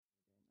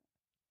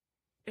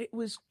It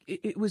was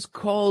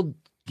called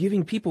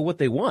giving people what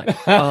they want. We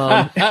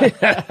learned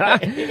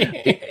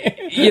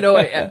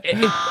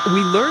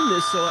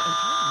this, so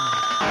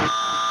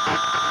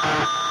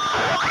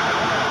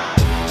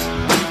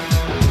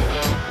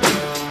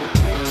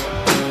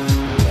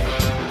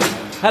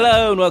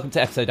Hello and welcome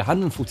to episode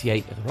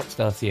 148 of the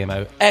Rockstar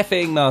CMO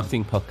effing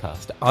marketing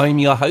podcast. I'm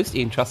your host,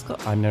 Ian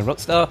Truscott. I'm no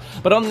rockstar,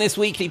 but on this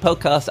weekly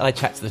podcast, I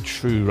chat to the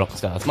true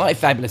rockstars, my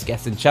fabulous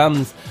guests and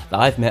chums that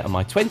I've met on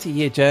my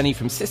 20-year journey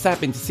from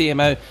SysApp into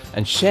CMO,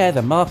 and share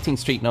the marketing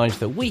street knowledge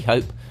that we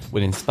hope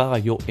will inspire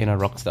your inner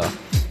rockstar.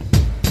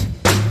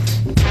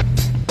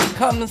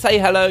 Come and say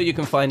hello. You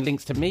can find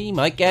links to me,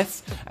 my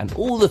guests, and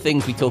all the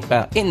things we talk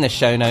about in the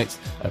show notes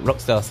at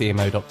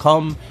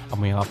rockstarcmo.com, and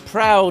we are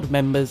proud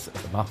members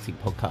of the Marketing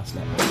Podcast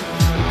Network.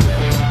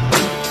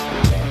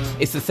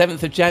 It's the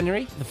 7th of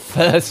January, the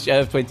first show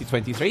of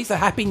 2023, so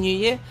Happy New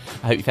Year.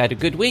 I hope you've had a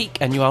good week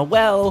and you are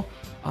well.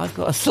 I've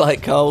got a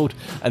slight cold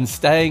and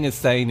staying as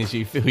sane as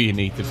you feel you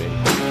need to be.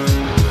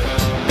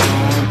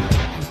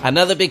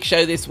 Another big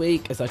show this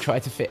week as I try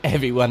to fit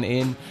everyone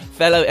in.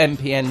 Fellow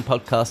MPN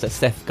podcaster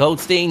Seth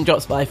Goldstein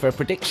drops by for a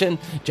prediction.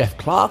 Jeff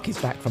Clark is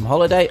back from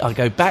holiday. I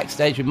go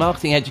backstage with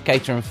marketing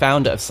educator and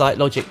founder of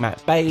SiteLogic,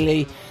 Matt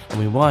Bailey. And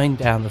we wind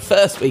down the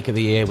first week of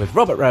the year with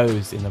Robert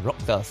Rose in the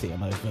Rockstar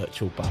CMO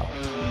virtual bar.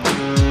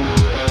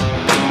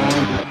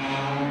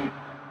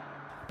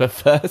 But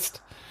first,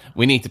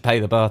 we need to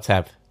pay the bar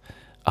tab.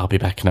 I'll be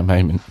back in a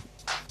moment.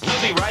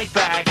 We'll be right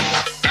back.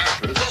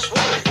 After this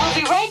word. We'll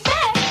be right back.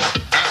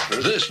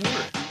 This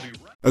word.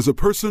 As a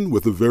person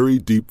with a very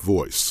deep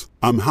voice,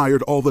 I'm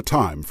hired all the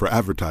time for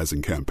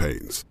advertising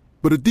campaigns.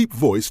 But a deep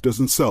voice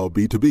doesn't sell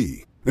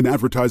B2B, and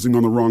advertising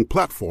on the wrong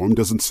platform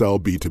doesn't sell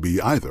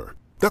B2B either.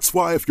 That's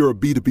why if you're a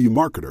B2B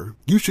marketer,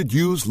 you should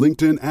use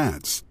LinkedIn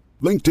ads.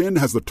 LinkedIn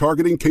has the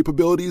targeting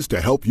capabilities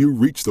to help you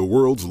reach the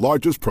world's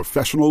largest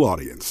professional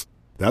audience.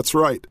 That's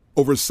right,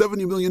 over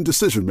 70 million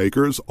decision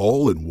makers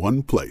all in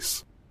one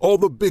place. All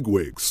the big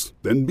wigs,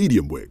 then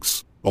medium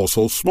wigs.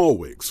 Also small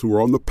wigs who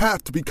are on the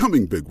path to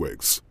becoming big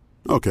wigs.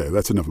 Okay,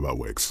 that's enough about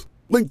wigs.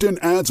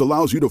 LinkedIn ads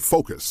allows you to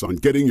focus on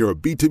getting your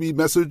B2B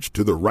message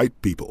to the right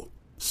people.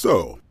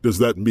 So, does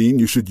that mean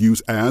you should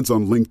use ads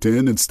on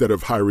LinkedIn instead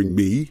of hiring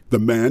me, the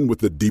man with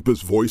the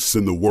deepest voice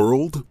in the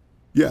world?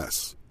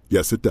 Yes.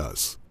 Yes, it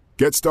does.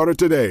 Get started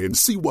today and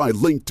see why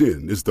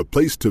LinkedIn is the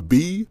place to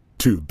be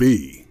to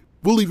be.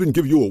 We'll even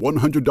give you a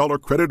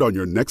 $100 credit on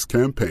your next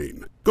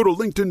campaign. Go to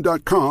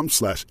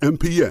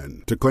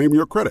linkedin.com/MPN to claim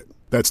your credit.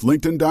 That's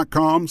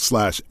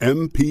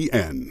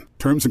linkedin.com/MPN.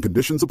 Terms and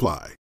conditions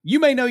apply. You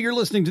may know you're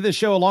listening to this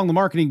show along the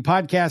Marketing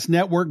Podcast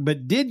Network,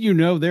 but did you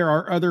know there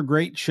are other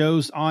great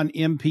shows on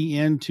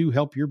MPN to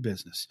help your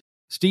business?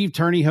 Steve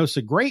Turney hosts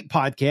a great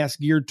podcast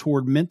geared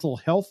toward mental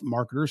health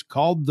marketers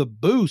called The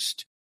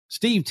Boost.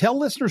 Steve, tell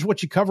listeners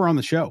what you cover on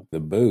the show. The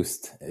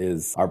Boost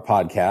is our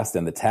podcast,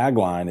 and the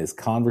tagline is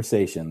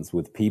conversations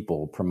with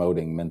people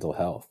promoting mental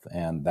health.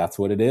 And that's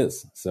what it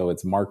is. So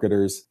it's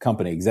marketers,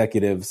 company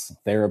executives,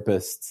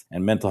 therapists,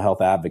 and mental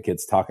health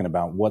advocates talking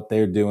about what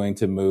they're doing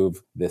to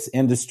move this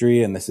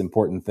industry and this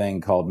important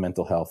thing called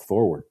mental health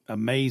forward.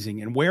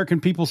 Amazing. And where can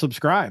people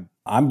subscribe?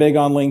 I'm big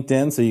on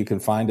LinkedIn, so you can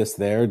find us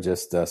there,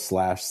 just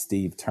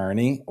 /Steve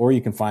Turney, or you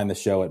can find the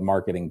show at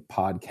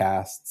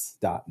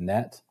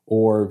marketingpodcasts.net,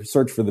 or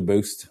search for The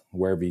Boost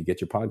wherever you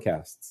get your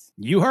podcasts.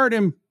 You heard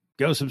him.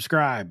 Go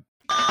subscribe.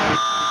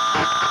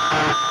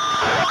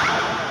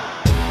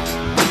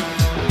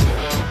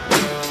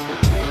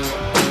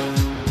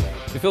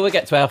 Before we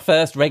get to our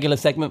first regular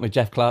segment with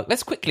Jeff Clark,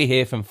 let's quickly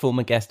hear from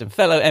former guest and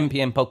fellow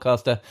MPN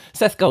podcaster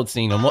Seth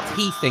Goldstein on what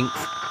he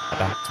thinks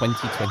about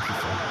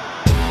 2023.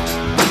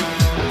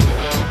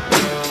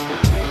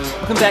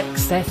 Welcome back,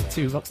 Seth,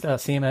 to Rockstar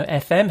CMO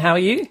FM. How are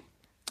you?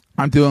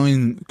 I'm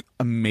doing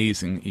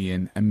amazing,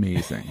 Ian.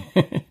 Amazing.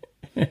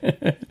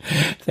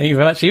 Thank you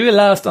very much. You were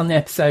last on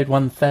episode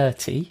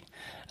 130,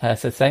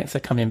 so thanks for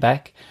coming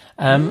back.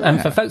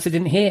 And for folks who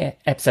didn't hear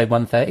episode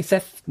 130,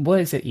 Seth,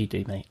 what is it you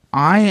do, mate?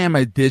 I am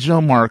a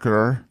digital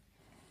marketer,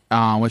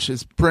 which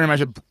is pretty much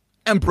an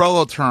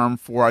umbrella term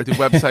for I do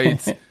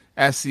websites,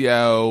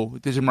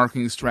 SEO, digital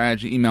marketing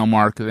strategy, email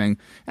marketing,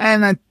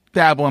 and I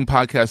dabble in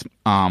podcast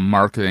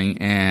marketing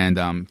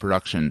and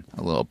production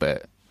a little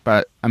bit.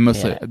 But I'm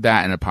mostly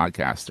that and a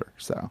podcaster.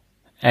 So,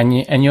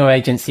 and your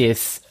agency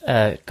is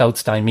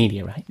Goldstein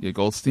Media, right? Yeah,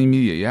 Goldstein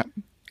Media, yeah.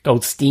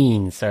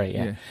 Goldstein, sorry,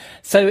 yeah.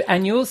 So,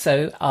 and you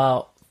also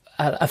are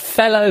a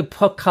fellow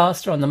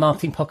podcaster on the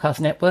Marketing Podcast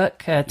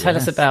Network. Tell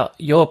us about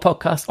your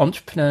podcast,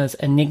 Entrepreneur's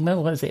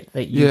Enigma. What is it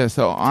that you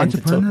so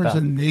Entrepreneur's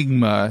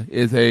Enigma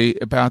is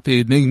about the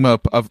enigma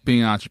of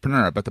being an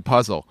entrepreneur, about the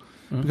puzzle.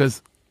 Mm-hmm.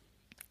 Because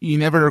you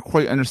never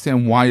quite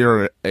understand why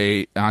you're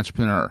an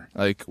entrepreneur.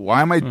 Like,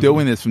 why am I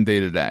doing this from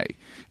day to day?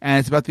 And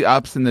it's about the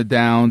ups and the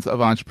downs of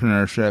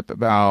entrepreneurship,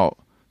 about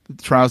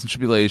the trials and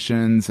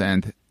tribulations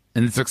and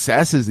the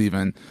successes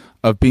even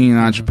of being an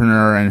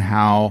entrepreneur, and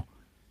how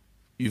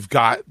you've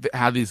got,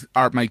 how these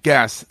are my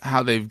guests,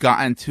 how they've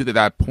gotten to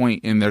that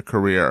point in their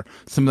career.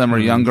 Some of them are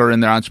younger in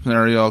their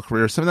entrepreneurial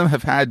career. Some of them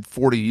have had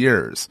 40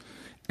 years.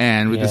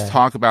 and we just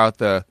talk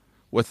about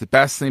what's the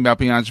best thing about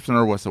being an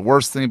entrepreneur, what's the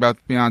worst thing about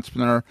being an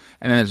entrepreneur,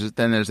 and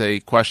then there's a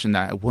question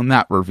that I will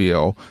not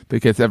reveal that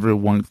gets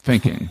everyone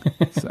thinking.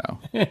 So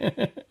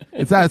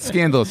it's not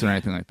scandalous or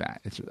anything like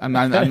that. I'm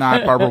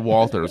not Barbara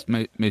Walters,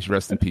 may she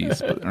rest in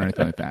peace, or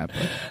anything like that.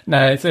 But.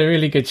 No, it's a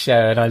really good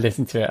show, and I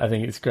listen to it. I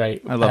think it's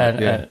great. I love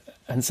it. Yeah.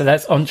 And so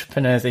that's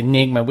Entrepreneur's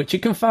Enigma, which you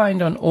can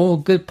find on all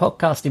good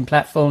podcasting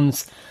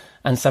platforms.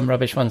 And some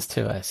rubbish ones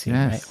too, I assume,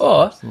 yes, right?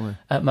 Or absolutely.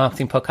 at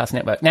Marketing Podcast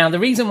Network. Now, the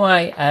reason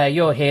why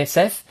you're here,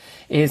 Seth,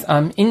 is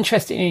I'm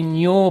interested in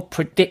your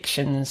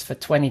predictions for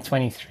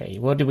 2023.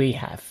 What do we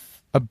have?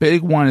 A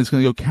big one is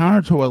going to go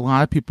counter to what a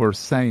lot of people are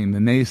saying, the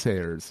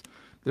naysayers.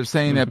 They're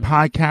saying that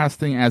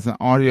podcasting as an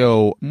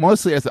audio,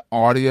 mostly as an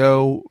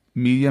audio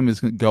medium, is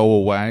going to go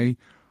away.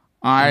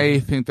 I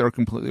think they're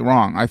completely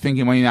wrong. I think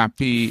it might not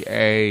be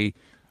a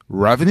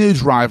revenue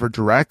driver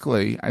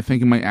directly. I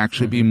think it might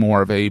actually be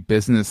more of a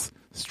business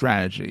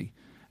strategy,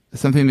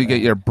 something to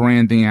get your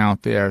branding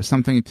out there,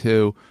 something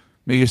to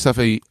make yourself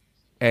a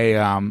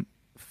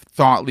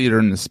thought leader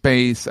in the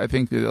space. I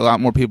think that a lot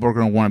more people are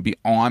going to want to be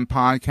on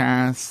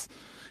podcasts,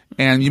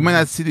 and you might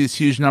not see these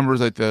huge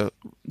numbers like the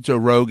Joe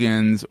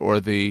Rogans or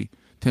the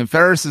Tim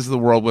Ferrisses of the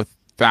world with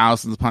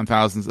thousands upon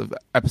thousands of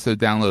episode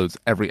downloads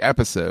every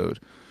episode,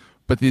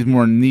 but these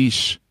more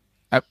niche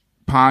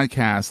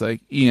podcasts like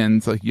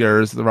Ian's, like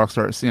yours, the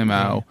Rockstar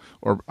CMO,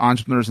 or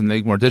Entrepreneurs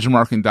Enigma, or Digital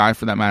Marketing Dive,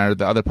 for that matter,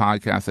 the other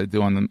podcasts I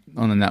do on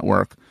the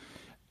network.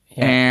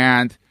 Yeah.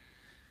 And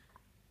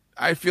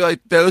I feel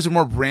like those are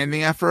more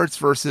branding efforts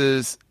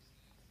versus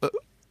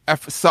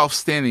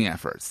self-standing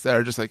efforts that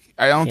are just like,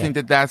 I don't think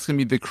that that's going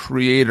to be the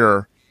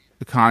creator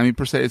economy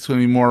per se. It's going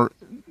to be more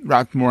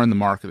wrapped more in the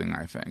marketing,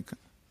 I think.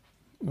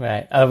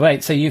 Right. Oh,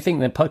 right. So you think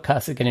the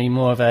podcasts are going to be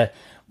more of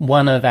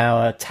one of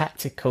our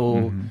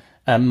tactical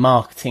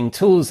marketing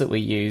tools that we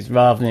use,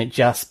 rather than it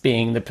just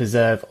being the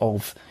preserve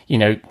of,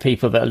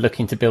 people that are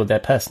looking to build their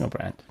personal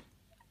brand?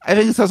 I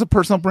think it's as a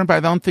personal brand, but I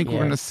don't think we're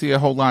going to see a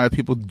whole lot of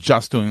people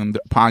just doing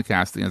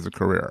podcasting as a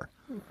career.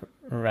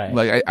 Right.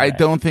 Like, I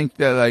don't think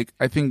that,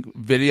 I think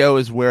video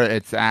is where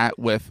it's at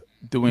with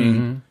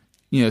doing,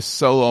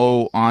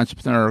 solo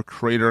entrepreneur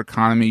creator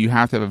economy. You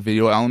have to have a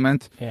video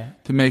element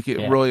to make it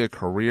really a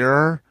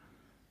career.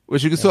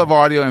 Which you can still have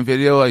audio and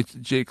video,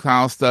 like Jay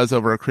Klaus does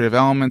over at Creative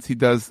Elements. He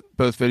does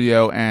both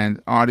video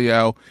and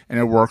audio, and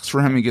it works for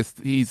him.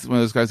 He's one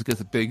of those guys that gets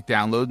the big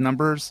download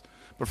numbers.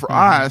 But for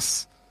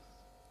us,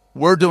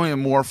 we're doing it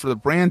more for the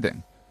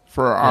branding,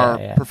 for our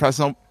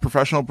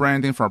professional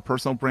branding, for our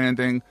personal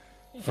branding,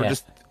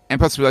 and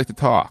plus we like to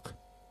talk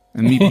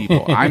and meet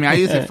people. I mean, I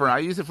use it for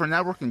a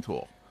networking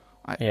tool.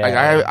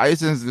 I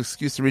use it as an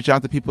excuse to reach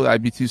out to people that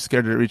I'd be too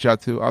scared to reach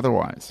out to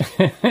otherwise.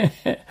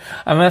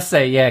 I must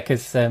say,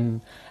 because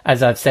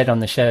as I've said on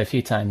the show a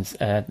few times,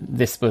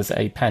 this was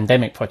a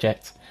pandemic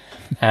project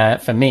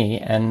for me,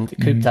 and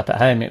cooped up at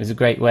home, it was a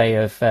great way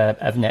of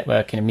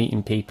networking and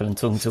meeting people and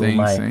talking to all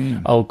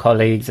my old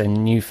colleagues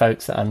and new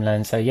folks that I'm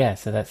learning. So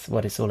that's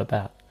what it's all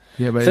about.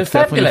 Yeah, but so it's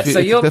fabulous.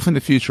 Definitely, it's definitely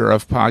the future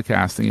of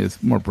podcasting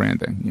is more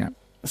branding. Yeah.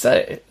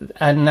 So,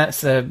 and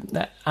that's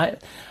I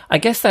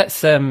guess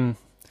that's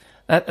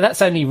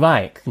only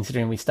right,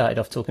 considering we started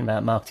off talking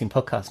about Marketing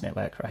Podcast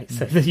Network, right?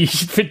 So that you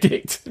should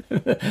predict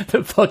that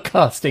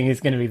podcasting is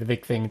going to be the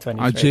big thing in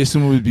 2023.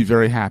 Jason would be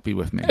very happy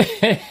with me.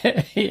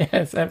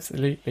 Yes,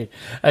 absolutely.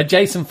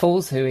 Jason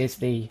Falls, who is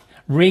the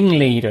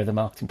ringleader of the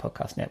Marketing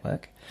Podcast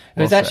Network,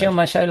 who was actually on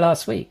my show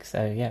last week.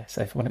 So,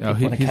 so if you want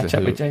to catch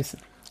up with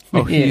Jason.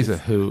 Oh, he's a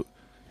hoot.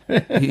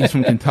 He's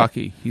from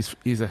Kentucky. He's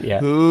a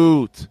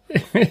hoot.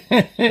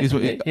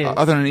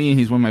 Other than Ian,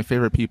 he's one of my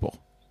favorite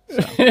people. So.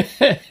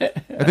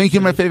 I think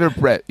you're my favorite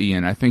Brit,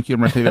 Ian. I think you're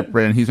my favorite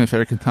Brit, and he's my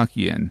favorite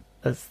Kentuckian.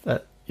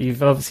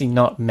 You've obviously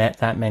not met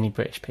that many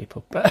British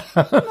people, but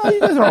no,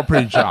 you guys are all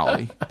pretty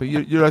jolly. But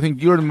I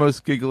think you're the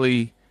most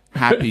giggly,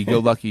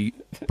 happy-go-lucky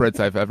Brits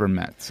I've ever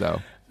met.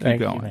 So keep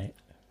going. You, mate.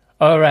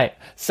 All right.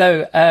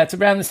 So to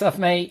round this off,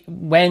 mate,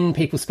 when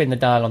people spin the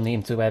dial on the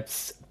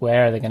interwebs,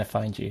 where are they going to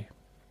find you?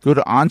 Go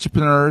to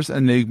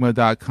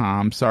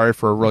entrepreneursenigma.com. Sorry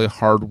for a really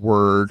hard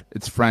word.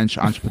 It's French,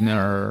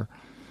 entrepreneur.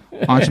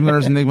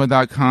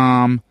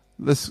 entrepreneursenigma.com.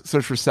 Let's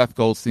search for Seth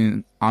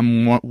Goldstein.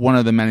 I'm one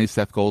of the many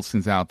Seth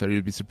Goldsteins out there.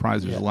 You'd be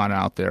surprised. There's a lot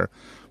out there.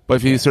 But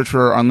if you search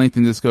for on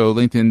LinkedIn, just go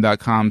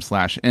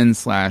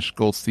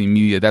linkedin.com/n/Goldstein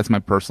Media. That's my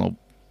personal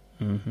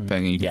thing.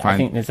 And you can find, I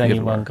think there's only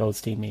one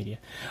Goldstein Media.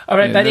 All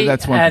right, buddy.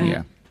 That's one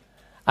thing,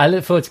 I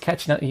look forward to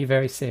catching up with you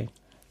very soon.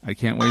 I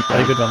can't wait.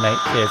 Have a good one, mate.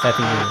 Cheers.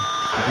 Happy New Year.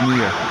 Happy New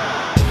Year.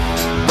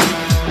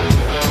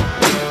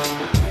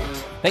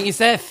 Thank you,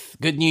 Seth.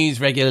 Good news,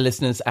 regular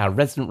listeners. Our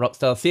resident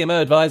Rockstar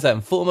CMO advisor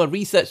and former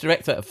research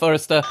director at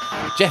Forrester,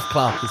 Jeff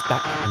Clark, is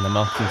back in the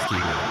marketing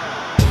studio.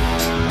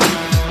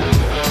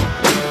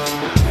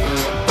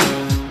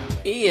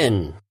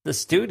 Ian, the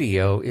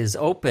studio is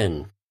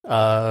open.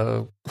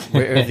 Where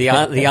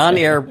the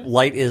on-air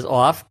light is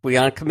off. We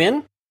want to come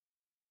in?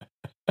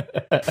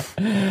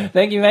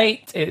 Thank you,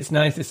 mate. It's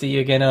nice to see you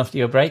again after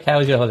your break. How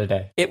was your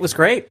holiday? It was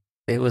great.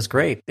 It was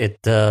great. It,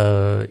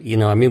 I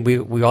mean,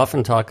 we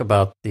often talk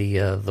about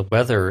the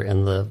weather,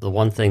 and the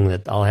one thing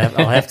that I'll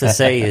have to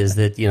say is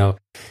that,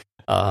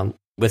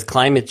 with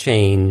climate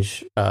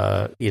change,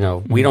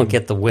 we don't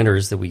get the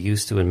winters that we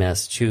used to in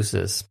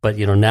Massachusetts. But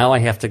now I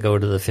have to go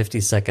to the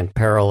 52nd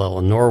parallel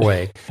in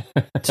Norway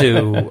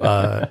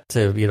to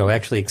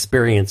actually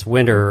experience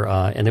winter,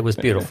 and it was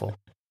beautiful.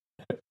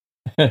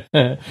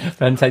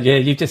 Fantastic. Yeah,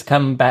 you've just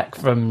come back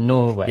from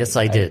Norway. Yes,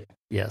 I did.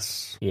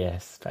 Yes.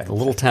 Yes. The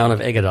little town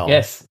of Egedal.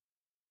 Yes.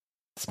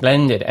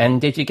 Splendid.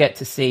 And did you get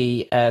to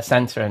see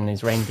Santa and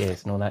his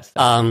reindeers and all that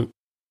stuff?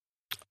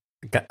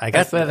 I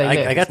got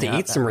to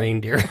eat some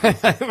reindeer.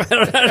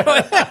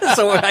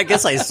 So I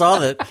guess I saw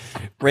the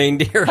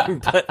reindeer,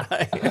 but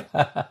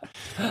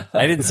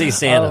I didn't see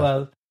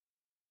Santa.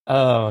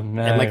 Oh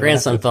no! And my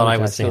grandson thought I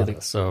was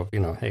Santa. So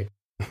hey.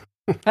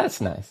 That's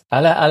nice.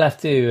 I'll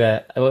have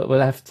to. We'll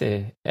have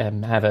to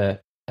have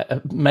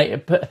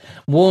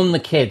warn the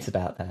kids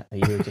about that.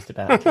 You were just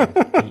about to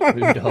eat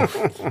Rudolph.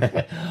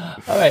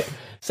 All right.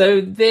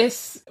 So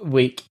this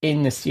week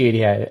in the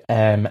studio,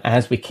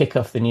 as we kick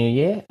off the new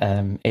year,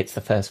 it's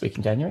the first week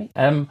in January.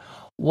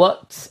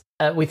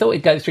 We thought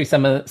we'd go through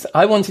some of.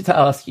 I wanted to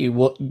ask you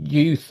what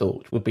you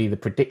thought would be the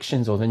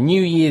predictions or the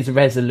New Year's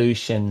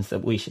resolutions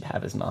that we should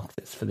have as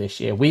marketers for this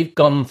year. We've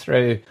gone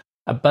through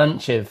a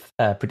bunch of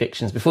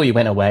predictions before you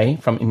went away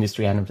from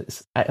industry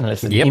analysts and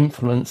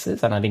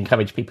influencers, and I'd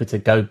encourage people to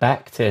go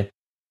back to,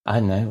 I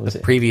don't know, was the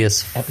it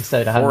previous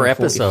episode 4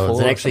 episodes?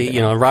 And actually,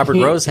 Robert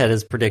Rose had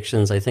his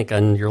predictions, I think,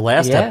 on your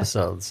last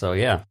episode. So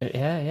yeah, we've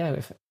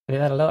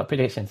had a lot of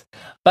predictions,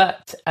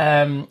 but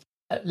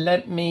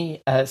let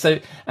me. And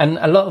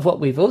a lot of what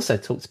we've also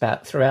talked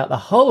about throughout the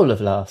whole of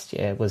last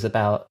year was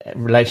about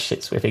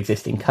relationships with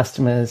existing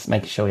customers,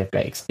 making sure we have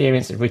great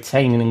experience,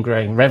 retaining and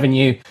growing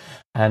revenue,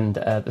 and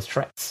the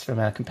threats from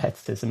our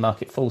competitors and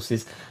market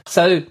forces.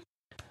 So,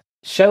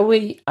 shall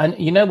we? And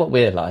you know what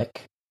we're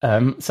like.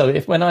 So,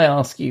 if when I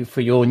ask you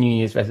for your New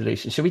Year's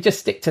resolution, should we just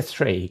stick to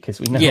 3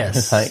 because we know what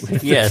it's like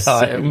with the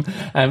time,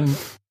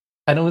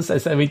 and also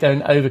so we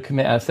don't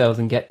overcommit ourselves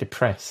and get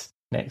depressed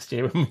next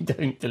year when we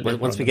don't deliver.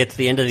 Once we get to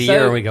the end of the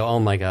year, we go, oh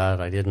my God,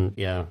 I didn't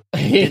do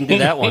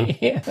that one.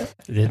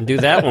 Didn't do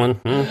that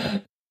one.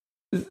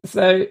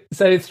 So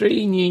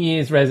 3 New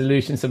Year's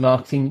resolutions for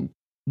marketing.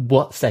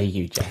 What say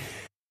you,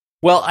 Jeff?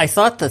 Well, I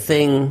thought the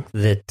thing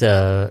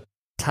that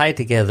tied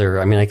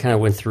together, I mean, I kind of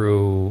went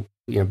through,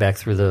 back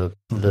through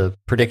the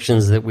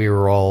predictions that we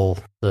were all,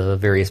 the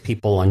various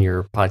people on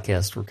your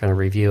podcast were kind of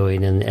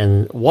reviewing.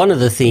 And one of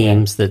the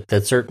themes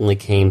that certainly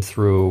came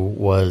through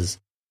was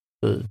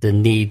the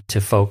need to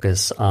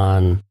focus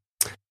on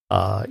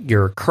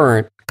your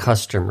current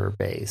customer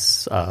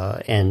base,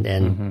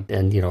 and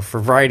for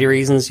a variety of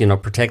reasons,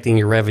 protecting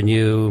your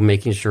revenue,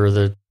 making sure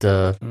that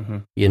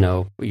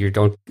you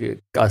don't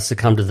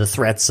succumb to the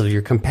threats of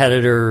your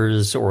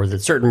competitors, or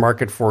that certain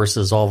market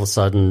forces all of a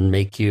sudden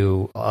make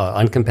you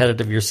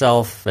uncompetitive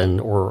yourself, and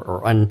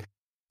or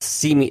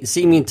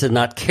seeming to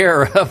not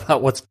care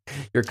about what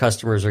your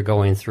customers are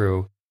going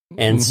through.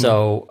 And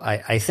so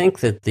I think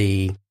that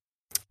the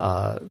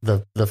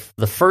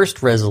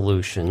first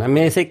resolution, I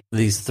mean, I think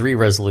these 3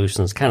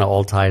 resolutions kind of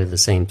all tie to the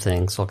same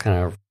thing, so I'll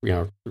kind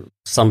of,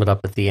 sum it up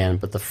at the end.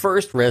 But the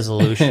first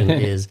resolution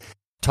is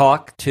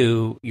talk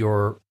to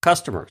your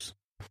customers.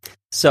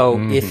 So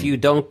if you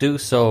don't do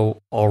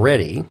so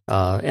already,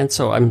 and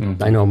so I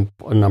know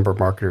a number of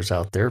marketers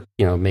out there,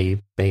 may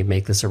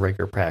make this a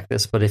regular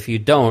practice, but if you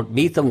don't,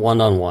 meet them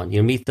one-on-one.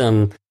 Meet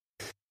them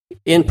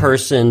in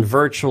person,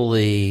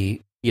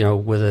 virtually,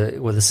 with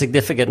a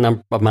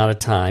significant amount of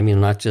time,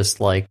 not just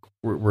like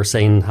we're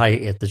saying hi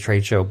at the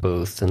trade show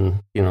booth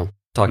and,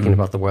 talking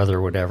about the weather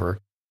or whatever.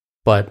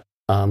 But,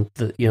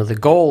 the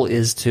goal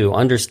is to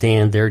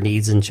understand their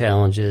needs and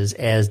challenges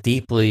as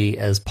deeply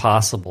as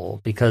possible,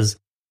 because,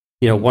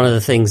 one of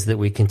the things that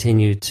we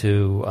continue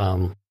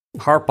to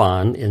harp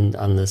on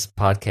this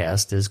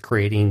podcast is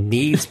creating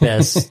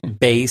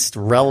needs-based,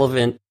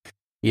 relevant,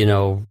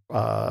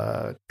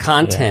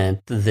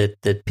 content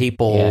that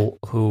people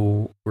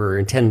who were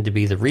intended to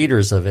be the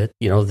readers of it,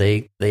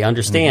 they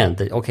understand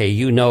that,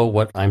 okay,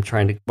 what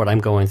I'm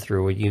going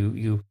through.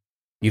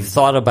 You've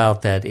thought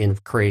about that in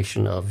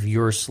creation of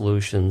your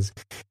solutions.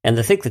 And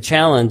I think the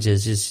challenge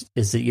is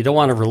that you don't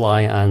want to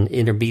rely on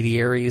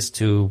intermediaries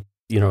to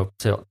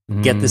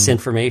get this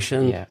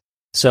information. Yeah.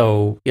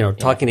 So,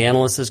 talking to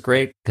analysts is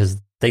great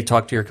because they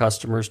talk to your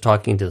customers.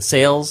 Talking to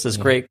sales is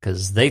great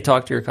because they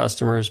talk to your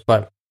customers.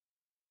 But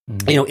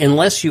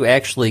unless you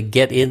actually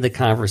get in the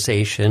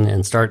conversation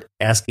and start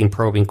asking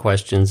probing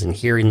questions and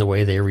hearing the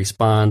way they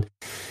respond,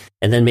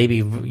 and then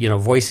maybe,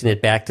 voicing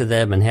it back to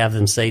them and have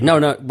them say,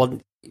 no, well,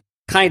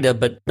 kind of,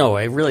 but no,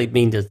 I really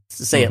mean to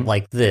say it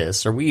like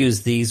this, or we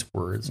use these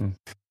words.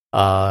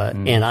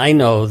 And I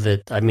know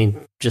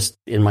that, just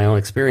in my own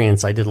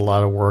experience, I did a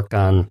lot of work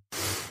on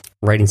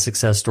writing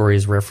success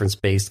stories,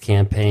 reference-based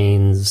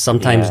campaigns,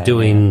 sometimes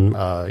doing,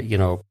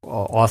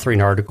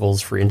 authoring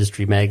articles for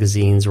industry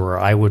magazines, where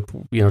I would,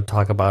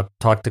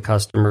 talk to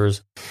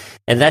customers.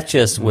 And that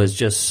just was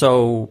just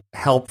so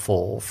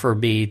helpful for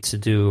me to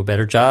do a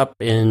better job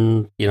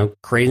in,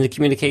 creating the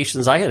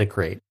communications I had to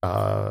create.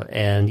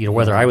 And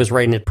whether I was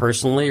writing it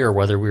personally or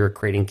whether we were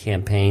creating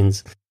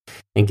campaigns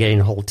and getting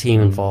the whole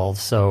team involved.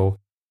 So,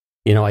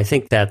 I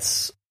think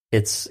it's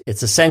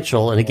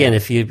essential. And again,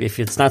 if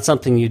it's not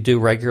something you do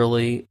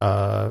regularly,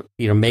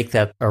 make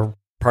that a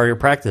part of your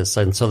practice.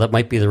 And so that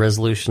might be the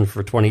resolution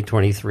for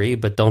 2023,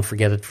 but don't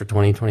forget it for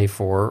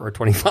 2024 or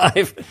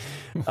 25.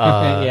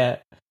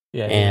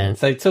 And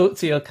so talk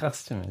to your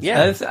customers.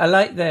 Yeah, I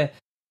like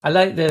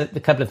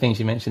the couple of things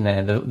you mentioned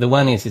there. The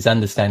one is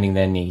understanding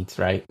their needs,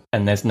 right?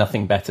 And there's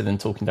nothing better than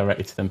talking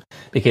directly to them,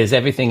 because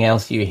everything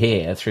else you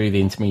hear through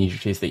the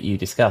intermediaries that you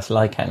discuss,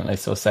 like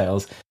analysts or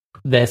sales,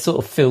 they're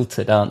sort of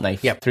filtered, aren't they?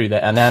 Yep. Through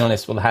that, an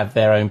analyst will have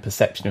their own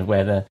perception of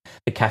where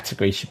the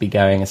category should be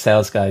going. A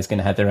sales guy is going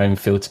to have their own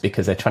filter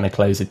because they're trying to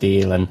close a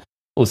deal and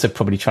also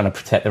probably trying to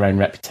protect their own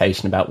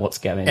reputation about what's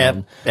going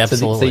on.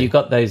 Absolutely. So you've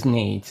got those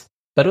needs.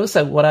 But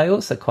also, what I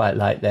also quite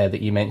liked there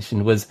that you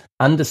mentioned was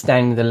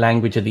understanding the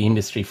language of the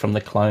industry from the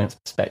client's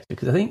perspective.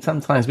 Because I think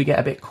sometimes we get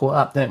a bit caught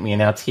up, don't we,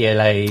 in our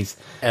TLAs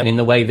and in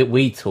the way that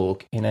we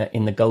talk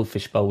in the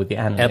goldfish bowl with the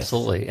analysts.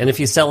 Absolutely. And if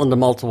you sell into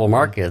multiple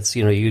markets,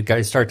 you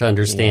guys start to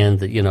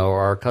understand that,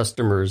 our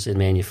customers in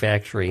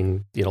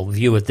manufacturing,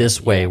 view it this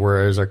way,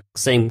 whereas our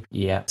same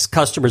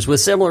customers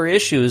with similar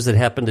issues that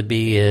happen to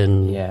be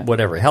in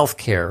whatever,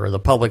 healthcare or the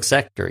public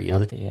sector,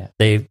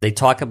 they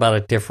talk about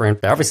it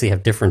different. They obviously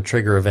have different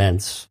trigger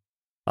events.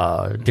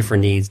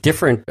 Different needs,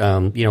 different,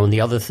 and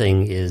the other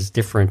thing is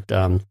different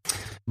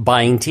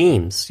buying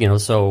teams,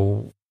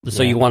 so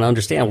you want to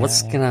understand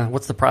what's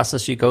the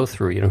process you go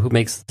through, who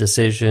makes the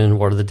decision,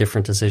 what are the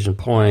different decision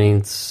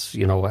points,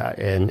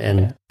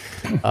 and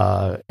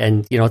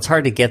it's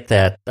hard to get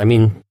that. I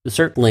mean,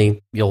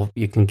 certainly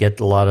you can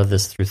get a lot of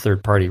this through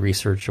third-party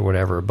research or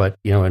whatever, but,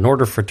 in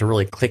order for it to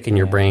really click in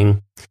your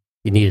brain,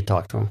 you need to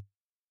talk to them.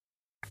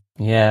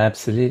 Yeah,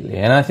 absolutely.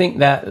 And I think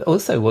that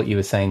also what you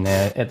were saying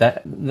there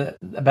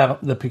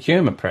about the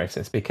procurement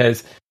process,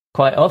 because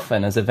quite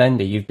often as a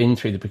vendor, you've been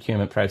through the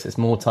procurement process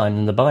more time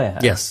than the buyer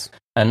has. Yes.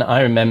 And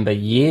I remember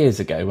years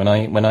ago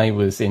when I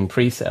was in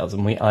pre-sales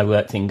and I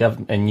worked in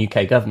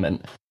UK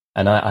government,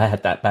 and I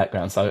had that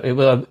background.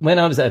 So when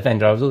I was at a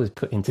vendor, I was always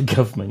put into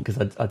government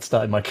because I'd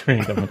started my career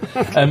in government.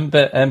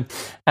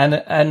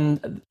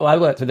 And I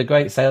worked with a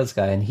great sales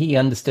guy, and he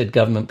understood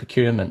government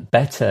procurement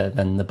better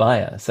than the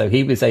buyer. So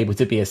he was able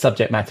to be a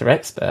subject matter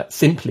expert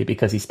simply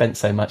because he spent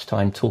so much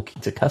time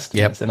talking to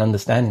customers and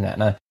understanding that.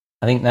 And I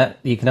think that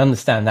you can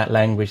understand that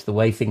language, the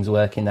way things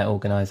work in that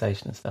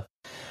organization and stuff.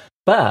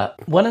 But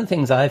one of the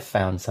things I've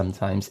found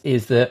sometimes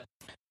is that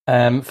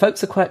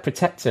folks are quite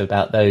protective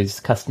about those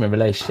customer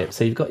relationships.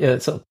 So you've got your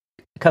sort of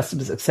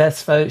customer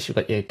success folks, you've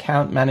got your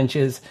account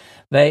managers.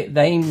 They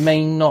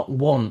may not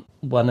want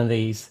one of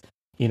these,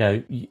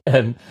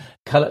 somebody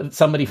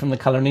from the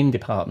colouring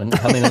department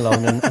coming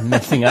along and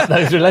messing up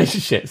those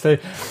relationships. So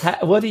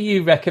what do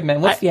you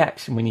recommend? What's the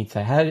action we need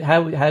to take?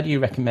 How do you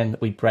recommend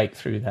that we break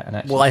through that? And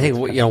actually, well, I think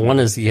one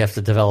is you have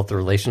to develop the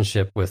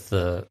relationship with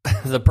the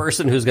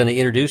person who's going to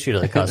introduce you to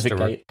the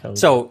customer.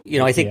 So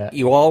I think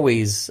you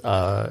always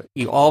want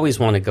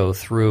to go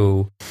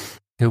through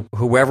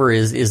whoever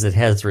is that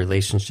has the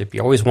relationship.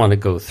 You always want to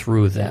go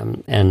through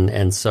them,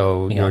 and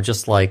so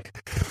just like.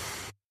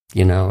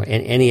 In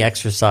any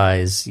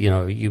exercise,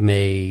 you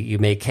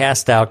may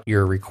cast out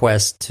your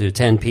request to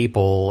 10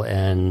 people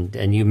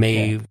and you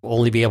may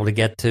only be able to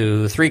get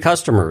to 3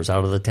 customers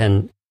out of the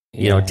 10,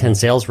 10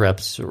 sales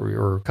reps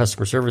or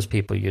customer service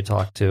people you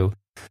talk to.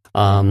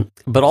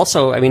 But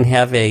also,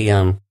 have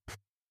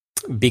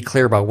be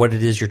clear about what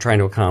it is you're trying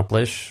to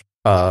accomplish.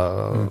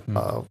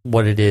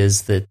 What it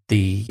is that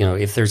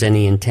if there's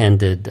any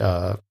intended,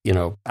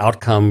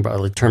 outcome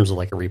in terms of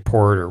like a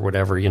report or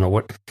whatever,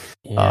 what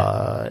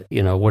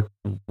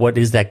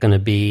is that going to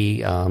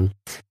be?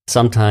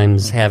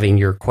 Sometimes having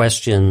your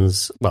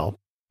questions, well,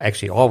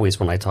 actually always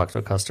when I talk to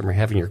a customer,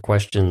 having your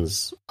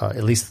questions,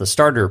 at least the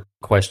starter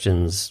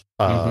questions,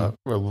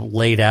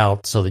 laid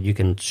out so that you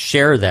can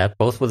share that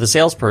both with the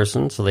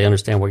salesperson so they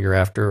understand what you're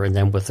after and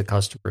then with the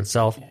customer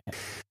itself.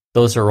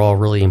 Those are all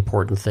really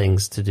important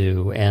things to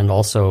do. And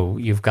also,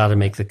 you've got to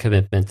make the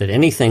commitment that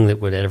anything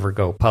that would ever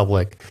go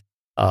public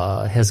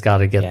has got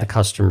to get the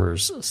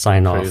customer's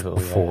sign-off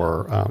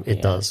before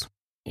it does.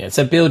 Yeah,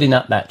 so building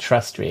up that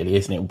trust, really,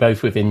 isn't it?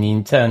 Both within the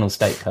internal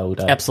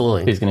stakeholder,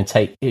 absolutely, who's going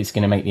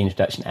to make the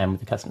introduction, and with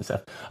the customer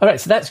stuff. All right,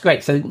 so that's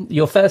great. So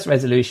your first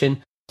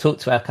resolution: talk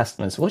to our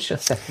customers. What's your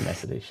second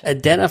resolution?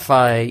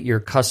 Identify your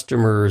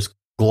customers'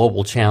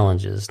 global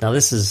challenges. Now,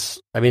 this is,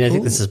 I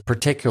think this is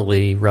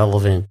particularly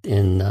relevant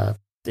in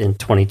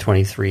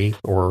 2023,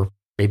 or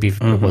maybe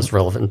it was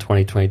relevant in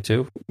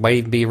 2022. Might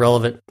even be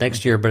relevant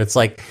next year, but it's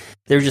like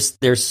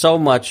there's so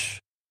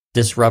much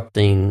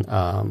disrupting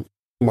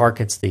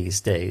markets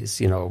these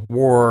days.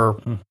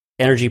 War,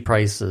 energy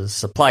prices,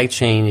 supply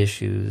chain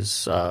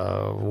issues,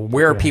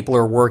 where people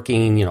are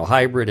working,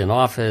 hybrid and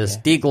office,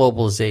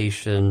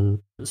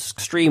 deglobalization,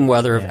 extreme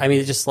weather. I mean,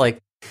 it's just like,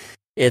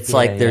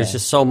 there's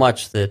just so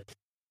much that,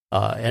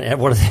 and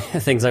one of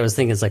the things I was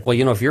thinking is like,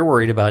 well, if you're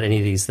worried about any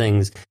of these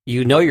things,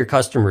 your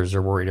customers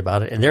are worried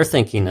about it and they're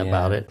thinking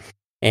about it.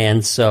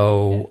 And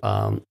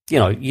so,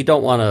 you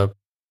don't want to,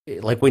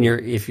 like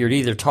if you're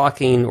either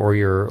talking or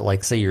you're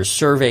like, say you're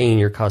surveying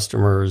your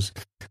customers,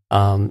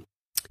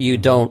 you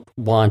don't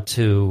want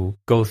to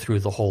go through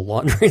the whole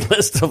laundry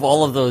list of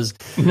all of those,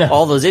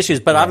 all those issues.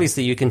 But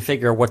obviously you can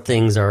figure what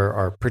things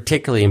are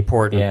particularly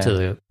important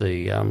to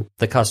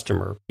the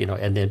customer,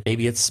 and then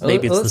maybe it's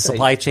the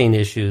supply chain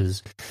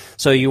issues.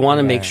 So you want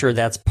to make sure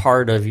that's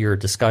part of your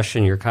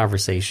discussion, your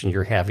conversation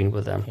you're having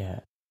with them.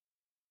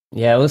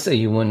 Yeah. Also,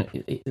 you want,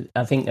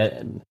 I think,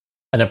 an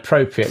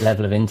appropriate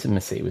level of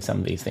intimacy with some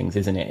of these things,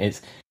 isn't it?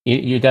 It's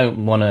you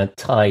don't want to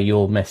tie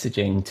your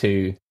messaging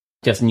to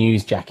just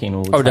newsjacking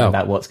all the time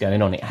about what's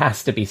going on. It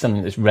has to be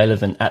something that's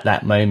relevant at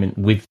that moment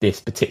with this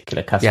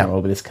particular customer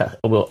or with this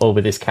or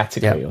with this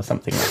category or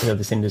something like or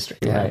this industry,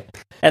 right?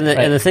 And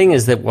the thing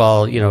is that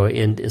while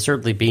in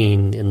certainly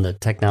being in the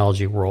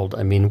technology world,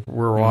 I mean,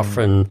 we're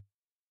often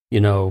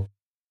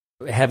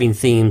having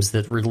themes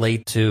that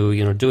relate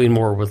to doing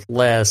more with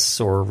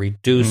less or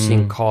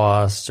reducing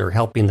costs or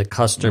helping the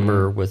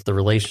customer with the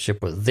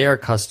relationship with their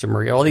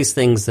customer, all these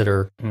things that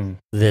are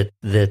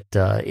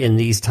that in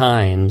these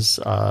times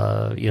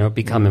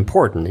become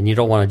important. And you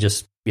don't want to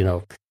just you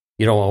don't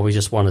always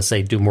just want to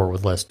say do more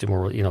with less, do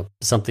more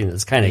something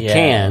that's kind of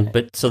canned,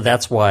 but so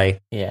that's why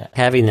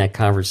having that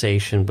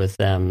conversation with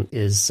them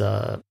is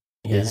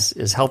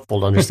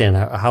helpful to understand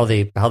how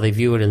they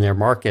view it in their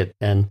market.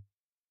 And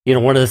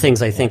one of the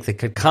things I think that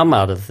could come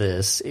out of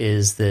this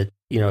is that,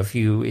 if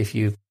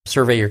you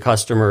survey your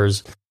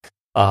customers,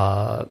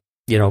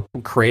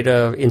 create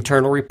an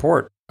internal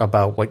report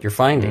about what you're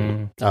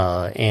finding.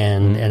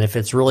 And if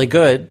it's really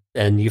good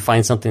and you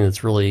find something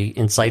that's really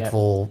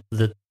insightful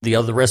that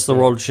the rest of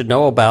the world should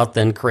know about,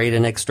 then create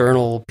an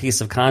external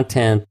piece of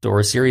content or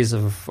a series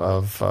of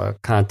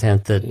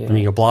content that,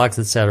 blogs,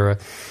 et cetera,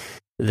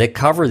 that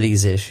cover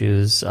these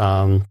issues,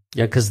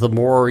 because the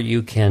more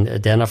you can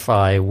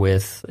identify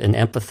with and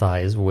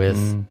empathize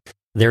with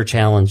their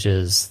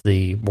challenges,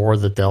 the more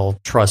that they'll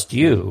trust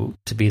you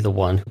to be the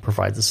one who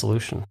provides the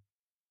solution.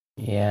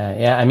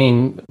 Yeah. I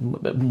mean,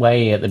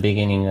 way at the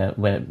beginning,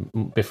 when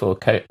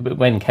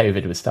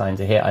COVID was starting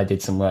to hit, I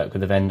did some work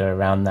with a vendor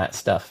around that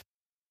stuff,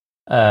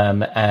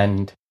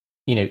 and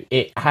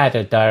it had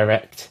a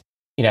direct,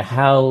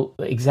 how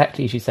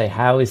exactly as you say,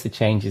 how is the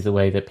changes the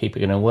way that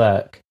people are going to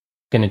work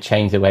going to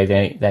change the way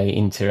they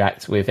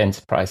interact with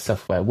enterprise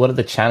software? What are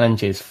the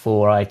challenges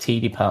for IT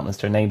departments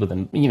to enable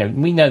them?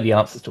 We know the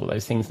answers to all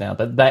those things now,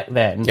 but back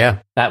then,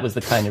 that was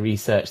the kind of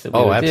research that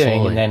we were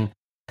doing, and then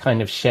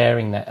kind of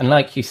sharing that. And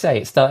like you say,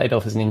 it started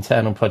off as an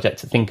internal project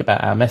to think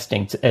about our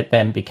messaging. It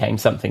then became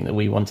something that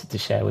we wanted to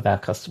share with our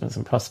customers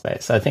and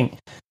prospects. So I think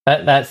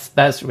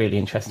that's really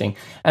interesting.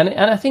 And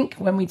I think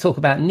when we talk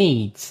about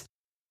needs,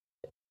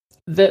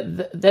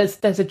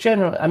 there's a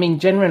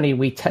generally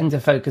we tend to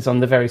focus on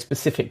the very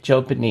specific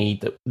job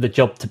need, the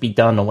job to be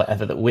done or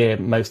whatever that we're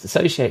most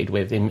associated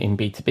with in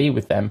B2B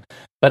with them.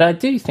 But I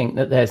do think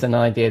that there's an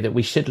idea that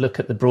we should look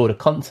at the broader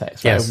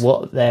context, right, of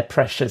what their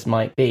pressures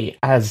might be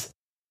as,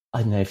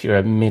 I don't know, if you're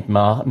a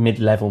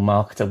mid-level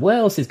marketer, what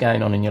else is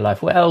going on in your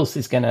life? What else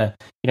is going to,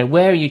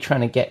 where are you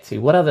trying to get to?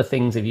 What other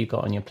things have you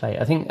got on your plate?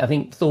 I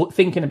think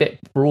thinking a bit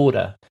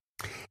broader.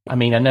 I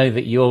mean, I know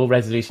that your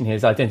resolution here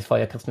is identify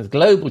your customers'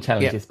 global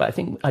challenges, but I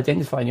think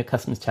identifying your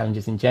customers'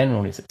 challenges in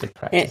general is a good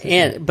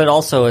practice. But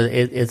also,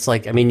 it's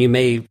like, I mean,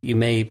 they've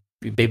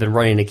been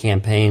running a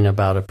campaign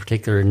about a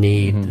particular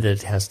need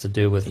that has to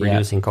do with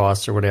reducing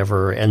costs or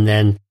whatever, and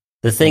then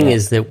the thing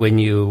is that when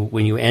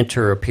you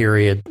enter a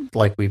period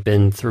like we've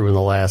been through in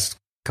the last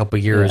couple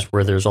of years,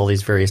 where there's all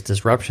these various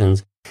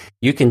disruptions,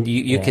 you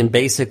can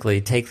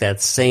basically take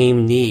that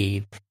same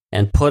need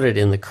and put it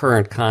in the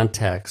current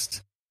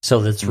context.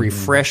 So that's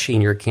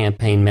refreshing your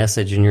campaign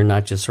message, and you're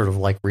not just sort of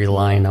like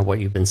relying on what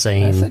you've been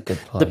saying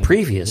the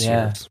previous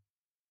years.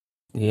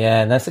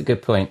 Yeah, that's a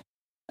good point.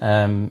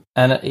 And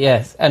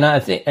I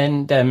think,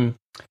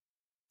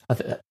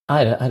 I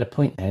had a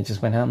point there. It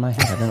just went out of my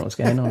head. I don't know what's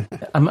going on.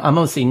 I'm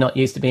obviously not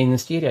used to being in the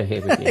studio here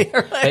with you.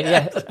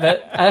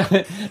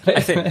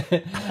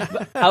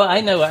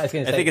 I know what I was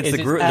going to say. I think it's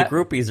the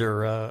groupies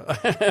are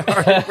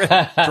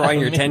drawing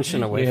your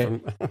attention away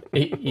from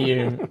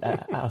you.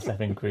 Us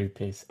having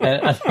groupies.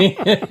 I think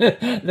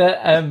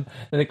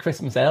the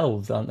Christmas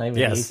elves, aren't they? With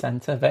you,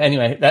 Santa. But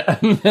anyway,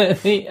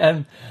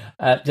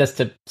 just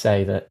to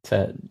say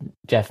that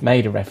Jeff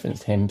made a reference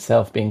to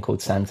himself being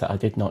called Santa. I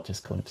did not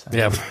just call him Santa.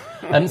 Yeah.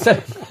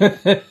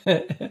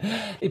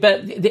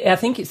 But I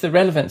think it's the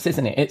relevance,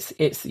 isn't it?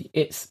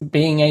 It's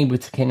being able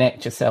to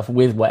connect yourself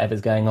with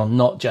whatever's going on,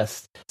 not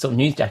just sort of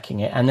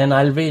newsjacking it. And then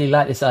I really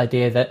like this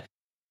idea that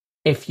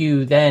if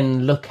you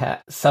then look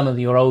at some of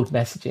your old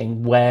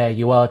messaging where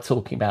you are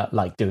talking about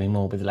like doing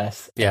more with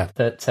less,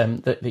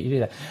 that you do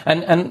that,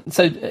 and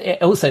so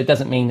it also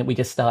doesn't mean that we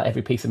just start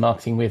every piece of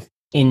marketing with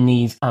 "in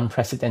these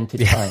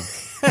unprecedented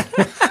times."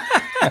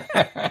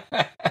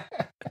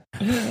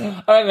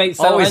 All right, mate.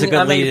 So Always a good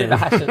I made lead-in. a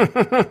bit of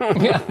a hash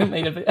of, yeah,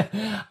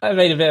 I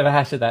made a bit of a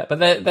hash of that. But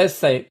let's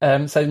say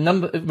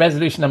so.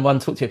 Resolution number 1: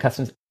 talk to your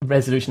customers.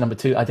 Resolution number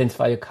 2: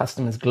 identify your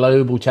customers'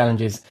 global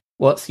challenges.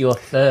 What's your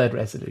third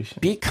resolution?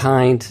 Be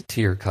kind to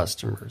your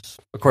customers.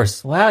 Of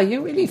course. Wow,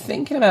 you're really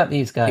thinking about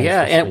these guys.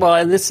 Yeah,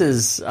 and this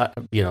is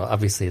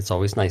obviously it's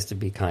always nice to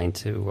be kind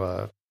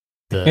to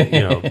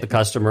the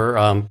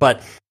customer.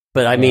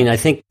 But I mean, I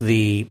think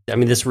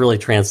this really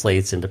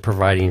translates into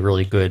providing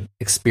really good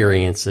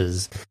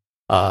experiences.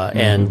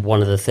 And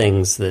one of the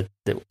things that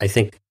I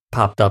think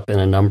popped up in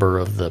a number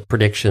of the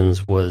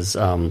predictions was,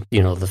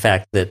 the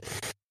fact that,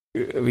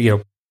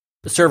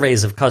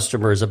 surveys of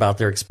customers about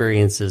their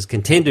experiences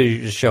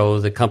continue to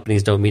show that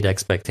companies don't meet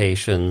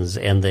expectations,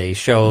 and they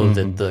show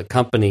that the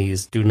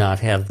companies do not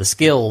have the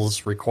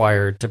skills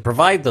required to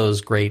provide those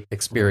great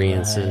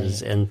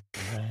experiences. Right.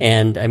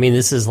 And I mean,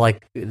 this has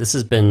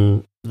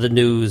been the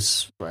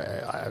news.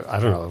 I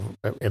don't know,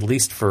 at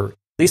least for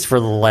the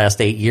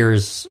last 8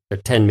 years, or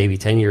 10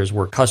 years,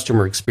 where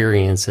customer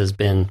experience has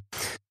been,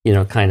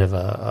 kind of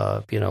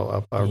a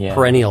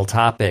perennial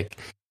topic.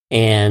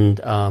 And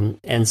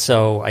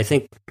so I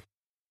think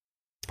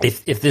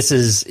if this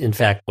is in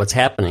fact what's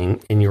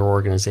happening in your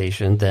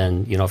organization,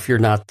 then if you're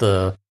not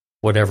the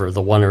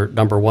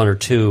number 1 or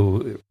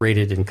 2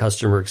 rated in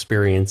customer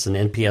experience and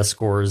NPS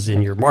scores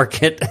in your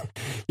market,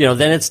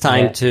 then it's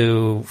time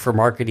for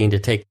marketing to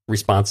take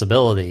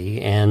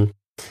responsibility and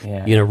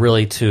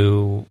really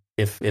to,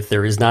 if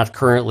there is not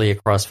currently a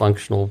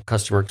cross-functional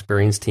customer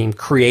experience team,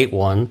 create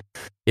one.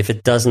 If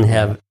it doesn't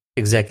have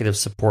executive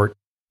support,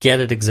 get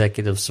it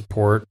executive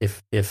support.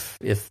 If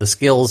the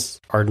skills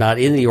are not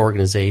in the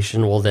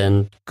organization, well,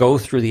 then go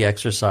through the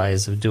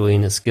exercise of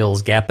doing a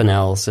skills gap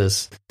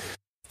analysis.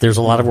 There's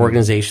a lot of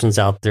organizations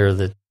out there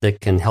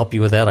that can help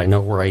you with that. I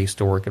know where I used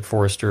to work at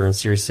Forrester and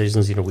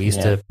SiriusDecisions, we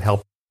used to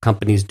help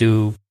companies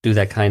do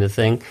that kind of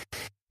thing.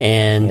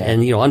 And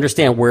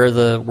understand where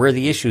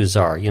the issues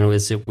are.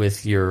 Is it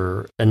with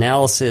your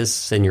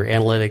analysis and your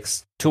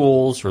analytics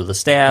tools or the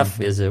staff?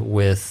 Is it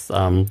with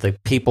the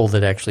people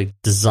that actually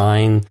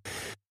design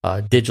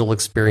digital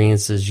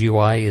experiences,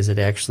 UI? Is it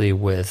actually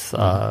with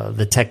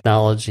the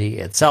technology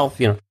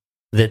itself?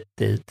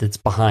 That's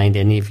behind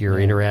any of your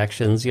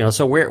interactions.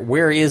 So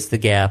where is the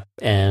gap?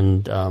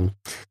 And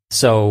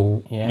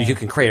so you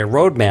can create a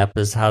roadmap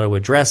as how to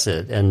address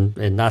it, and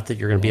not that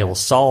you're going to be able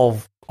to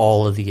solve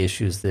all of the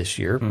issues this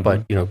year,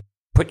 but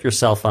put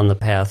yourself on the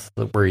path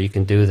where you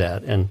can do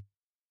that. And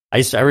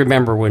I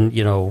remember when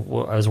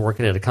I was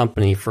working at a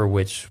company for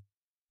which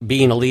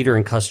being a leader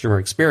in customer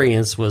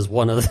experience was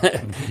one of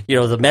the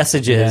the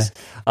messages,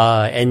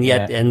 and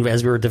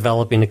as we were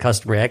developing a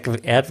customer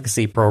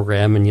advocacy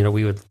program, and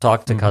we would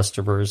talk to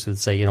customers who'd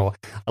say,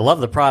 I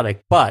love the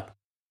product, but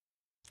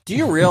do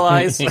you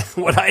realize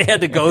what I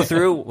had to go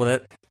through with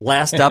that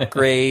last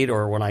upgrade,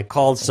 or when I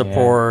called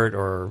support,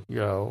 or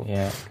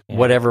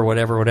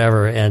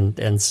whatever,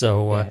 and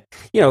so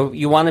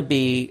you want to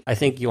be. I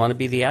think you want to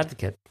be the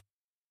advocate.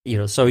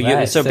 So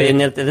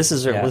this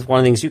is one of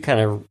the things you kind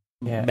of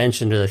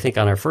mentioned, I think,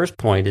 on our first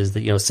point, is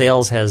that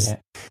sales has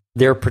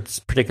their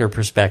particular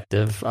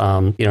perspective.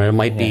 It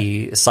might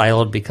be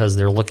siloed because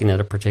they're looking at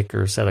a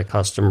particular set of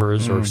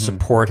customers, or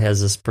support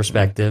has this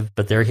perspective,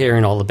 but they're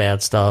hearing all the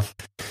bad stuff.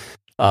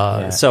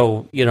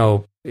 So,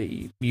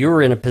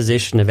 you're in a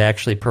position of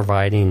actually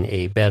providing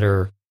a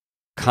better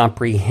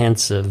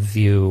comprehensive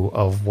view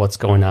of what's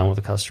going on with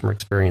the customer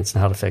experience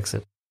and how to fix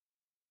it.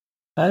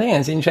 I think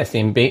that's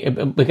interesting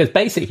because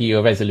basically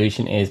your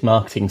resolution is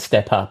marketing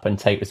step up and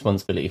take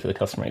responsibility for the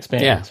customer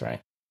experience,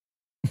 right?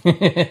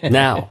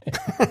 Now.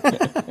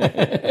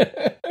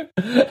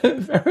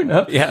 Fair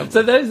enough. Yeah.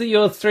 So those are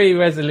your 3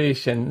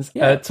 resolutions.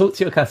 Talk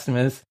to your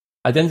customers,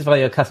 identify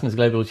your customers'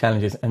 global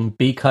challenges, and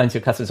be kind to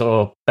your customers,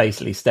 or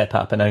basically step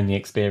up and own the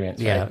experience.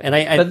 Right? Yeah, and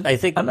I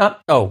think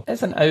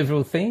there's an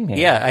overall theme here.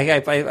 Yeah,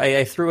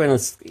 I threw in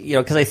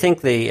because I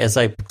think as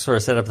I sort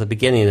of set up at the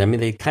beginning, I mean,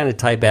 they kind of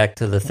tie back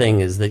to the thing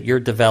is that you're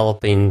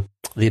developing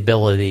the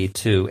ability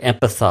to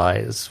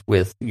empathize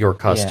with your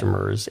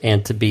customers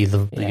and to be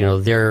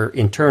their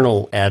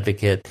internal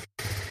advocate.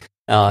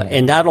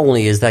 And not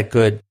only is that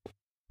good,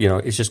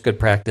 it's just good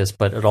practice,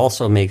 but it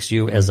also makes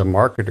you as a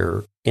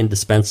marketer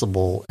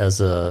indispensable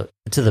to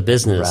the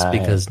business,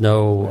 because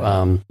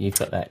you've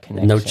got that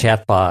connection. No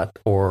chatbot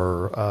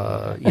or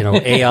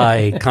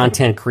AI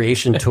content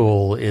creation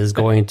tool is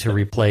going to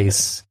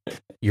replace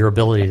your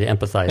ability to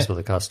empathize with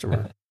a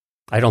customer.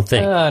 I don't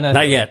think.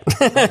 Not yet.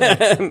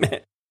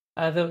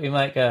 I thought we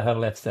might go a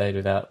whole episode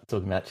without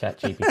talking about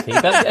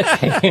ChatGPT. But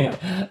okay.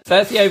 So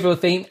that's the overall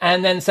theme.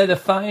 And then, so the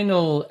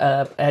final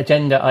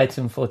agenda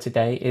item for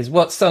today is,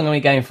 what song are we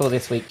going for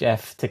this week,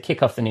 Jeff, to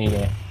kick off the new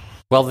year?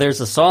 Well,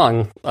 there's a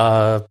song,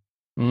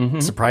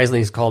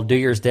 surprisingly, it's called New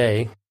Year's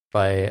Day.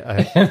 by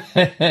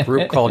a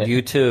group called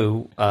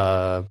U2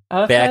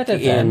 back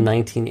in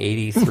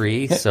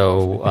 1983.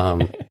 So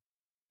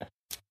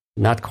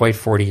not quite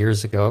 40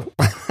 years ago,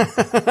 but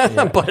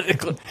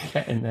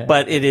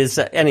it is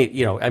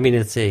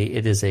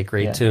it is a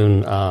great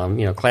tune,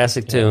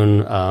 classic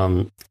tune,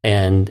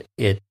 and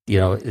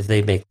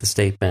they make the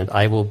statement,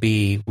 "I will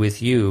be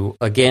with you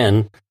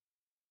again."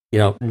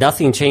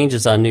 Nothing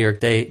changes on New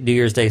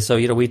Year's Day. So,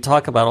 we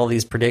talk about all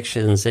these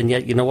predictions, and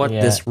yet, you know what?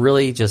 Yeah.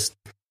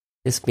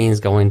 This means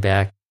going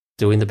back,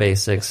 doing the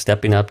basics,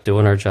 stepping up,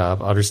 doing our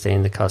job,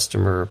 understanding the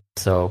customer.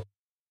 So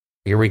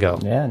here we go.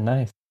 Yeah,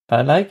 nice.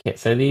 I like it.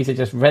 So these are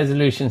just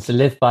resolutions to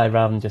live by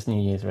rather than just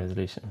New Year's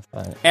resolutions.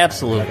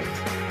 Absolutely.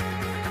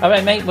 All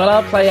right, mate. Well,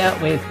 I'll play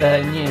out with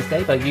New Year's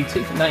Day by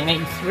U2 from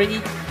 1983.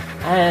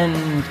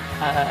 And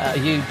are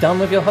you done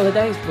with your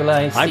holidays? Will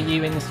I see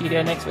you in the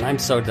studio next week? I'm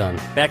so done.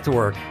 Back to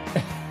work.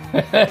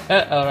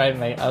 All right,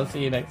 mate. I'll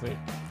see you next week.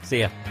 See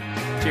ya.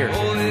 Cheers.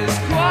 All is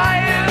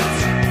quiet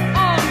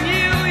on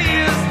New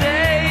Year's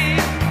Day.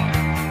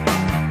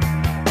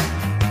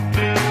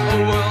 The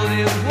world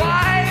is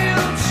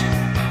wild,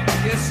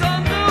 it's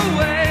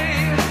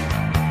underway.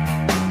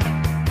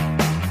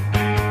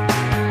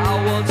 I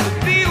want to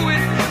be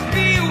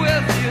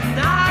with you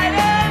night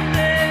and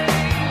day.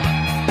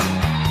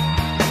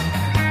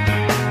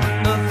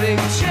 Nothing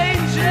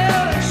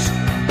changes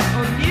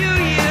on New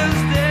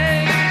Year's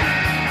Day.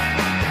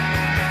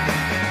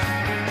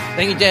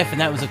 Thank you, Jeff. And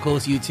that was, of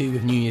course, U2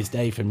 with New Year's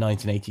Day from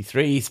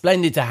 1983.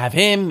 Splendid to have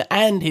him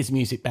and his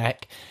music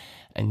back.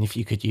 And if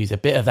you could use a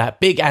bit of that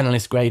big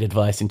analyst grade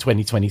advice in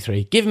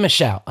 2023, give him a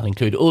shout. I'll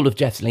include all of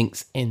Jeff's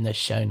links in the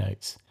show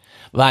notes.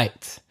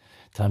 Right.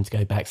 Time to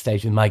go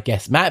backstage with my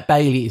guest. Matt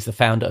Bailey is the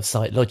founder of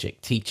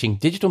SiteLogic, teaching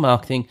digital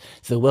marketing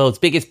to the world's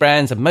biggest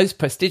brands and most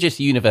prestigious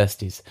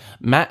universities.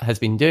 Matt has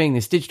been doing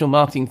this digital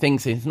marketing thing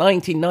since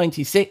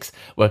 1996,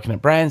 working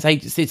at brands,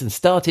 agencies, and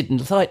started in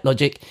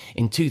SiteLogic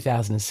in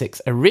 2006,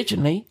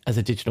 originally as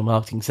a digital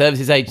marketing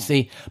services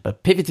agency,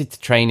 but pivoted to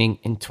training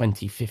in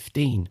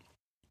 2015.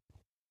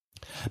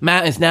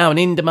 Matt is now an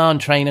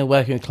in-demand trainer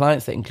working with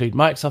clients that include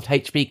Microsoft,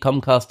 HP,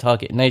 Comcast,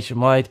 Target, and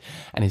Nationwide,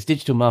 and his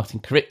digital marketing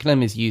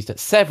curriculum is used at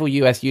several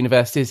US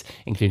universities,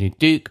 including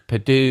Duke,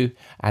 Purdue,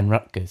 and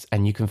Rutgers.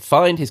 And you can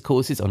find his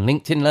courses on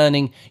LinkedIn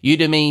Learning,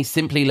 Udemy,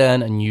 Simply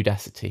Learn, and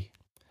Udacity.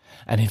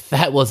 And if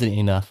that wasn't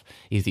enough,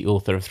 he's the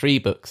author of 3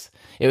 books.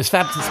 It was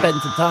fab to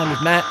spend some time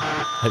with Matt.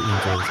 Hope you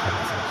enjoy this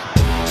conversation.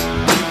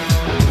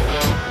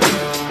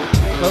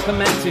 Welcome,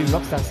 Matt, to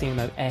Rockstar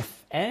CMO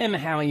FM.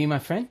 How are you, my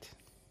friend?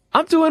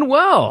 I'm doing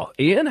well.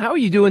 Ian, how are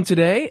you doing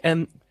today?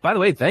 And by the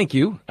way, thank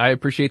you. I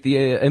appreciate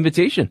the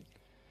invitation.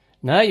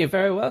 No, you're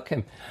very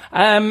welcome.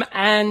 For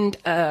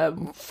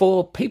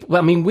people,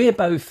 well, I mean, we're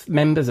both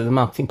members of the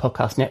Marketing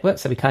Podcast Network,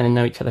 so we kind of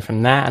know each other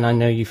from that, and I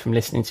know you from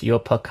listening to your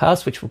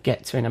podcast, which we'll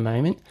get to in a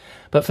moment.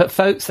 But for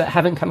folks that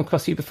haven't come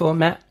across you before,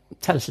 Matt,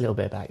 tell us a little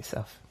bit about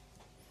yourself.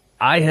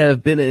 I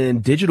have been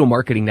in digital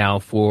marketing now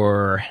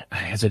for, I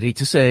hesitate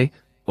to say,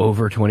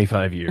 over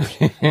 25 years.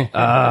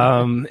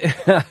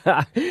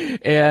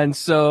 And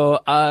so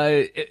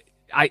I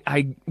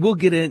will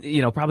get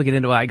in, probably get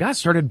into it. I got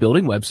started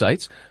building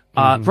websites.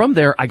 From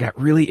there, I got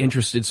really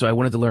interested, so I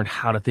wanted to learn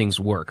how things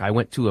work. I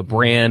went to a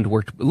brand,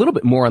 worked a little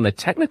bit more on the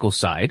technical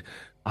side,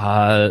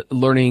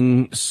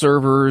 learning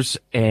servers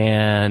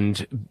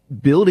and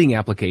building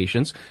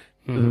applications.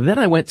 Then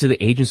I went to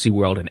the agency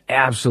world and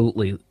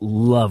absolutely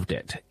loved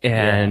it.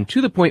 And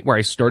to the point where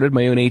I started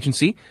my own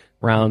agency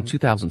around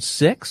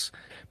 2006.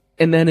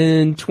 And then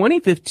in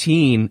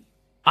 2015,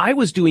 I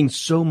was doing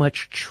so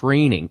much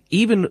training.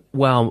 Even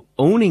while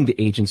owning the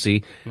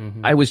agency,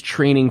 I was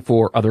training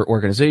for other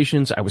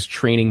organizations. I was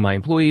training my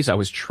employees. I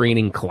was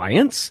training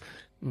clients.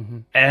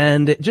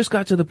 And it just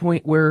got to the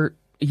point where,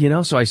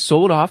 so I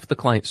sold off the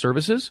client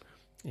services.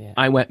 Yeah.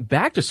 I went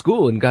back to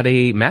school and got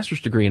a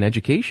master's degree in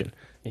education.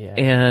 Yeah.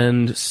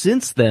 And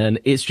since then,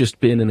 it's just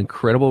been an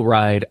incredible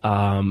ride.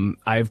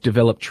 I've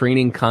developed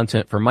training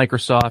content for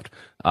Microsoft,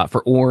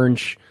 for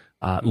Orange,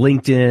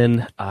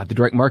 LinkedIn, the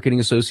Direct Marketing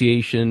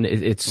Association.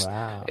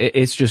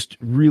 It's just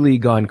really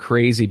gone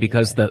crazy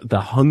because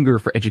the hunger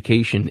for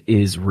education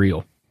is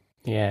real.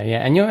 Yeah.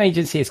 And your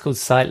agency is called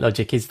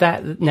SiteLogic. Is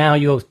that now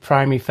your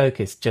primary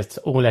focus, just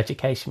all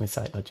education with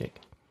SiteLogic?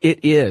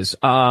 It is.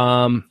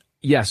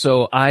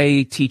 So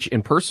I teach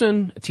in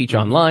person, teach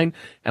online,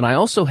 and I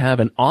also have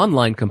an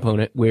online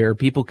component where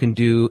people can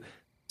do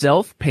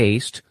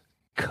self-paced,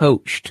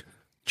 coached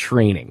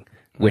training,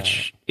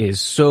 which is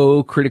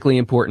so critically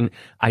important.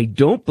 I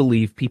don't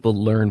believe people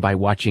learn by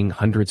watching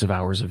hundreds of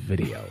hours of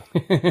video.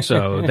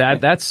 So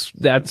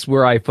that's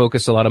where I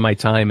focus a lot of my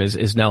time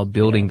is now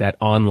building that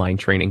online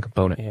training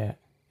component.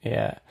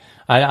 Yeah.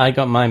 I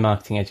got my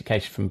marketing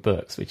education from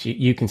books, which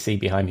you can see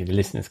behind me, the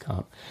listeners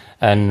can't.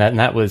 And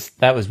that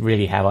was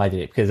really how I did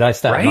it, because I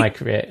started my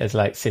career as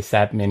like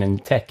sysadmin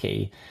and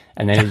techie,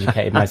 and then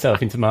educated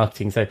myself into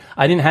marketing. So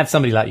I didn't have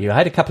somebody like you. I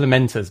had a couple of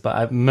mentors, but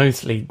I've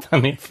mostly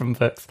done it from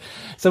books.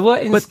 So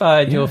what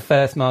inspired your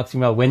first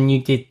marketing role when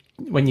you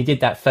did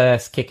that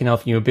first kicking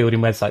off and you were building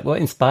website? What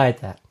inspired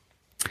that?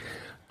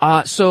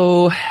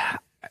 So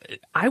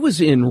I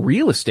was in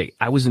real estate.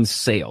 I was in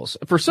sales.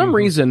 For some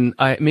reason,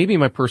 maybe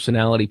my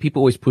personality,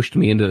 people always pushed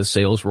me into the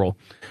sales role.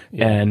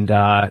 And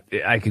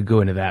I could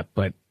go into that.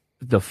 But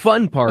the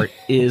fun part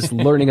is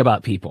learning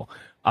about people.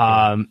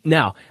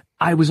 Now,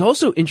 I was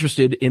also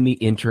interested in the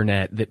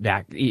internet that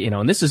back,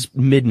 and this is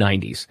mid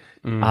 90s,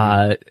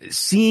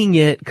 seeing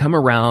it come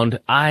around.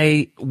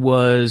 I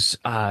was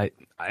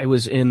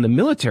in the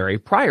military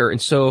prior. And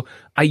so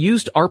I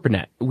used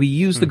ARPANET. We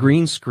used the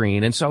green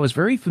screen. And so I was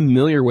very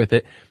familiar with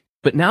it.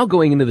 But now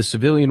going into the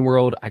civilian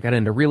world, I got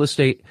into real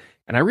estate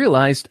and I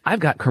realized I've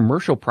got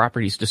commercial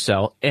properties to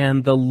sell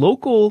and the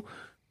local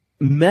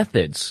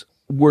methods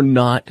were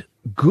not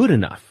good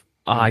enough.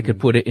 I could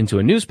put it into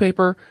a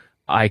newspaper.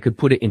 I could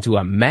put it into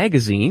a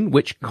magazine,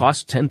 which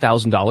costs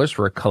 $10,000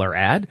 for a color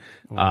ad.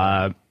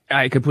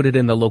 I could put it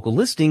in the local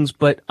listings,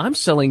 but I'm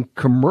selling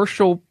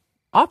commercial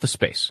office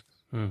space.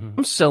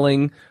 I'm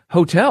selling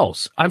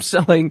hotels. I'm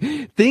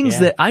selling things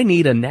that I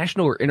need a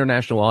national or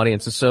international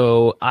audience. And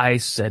so I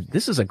said,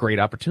 this is a great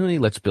opportunity.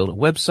 Let's build a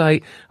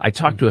website. I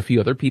talked to a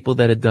few other people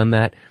that had done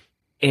that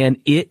and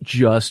it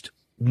just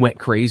went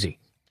crazy.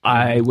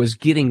 I was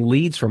getting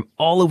leads from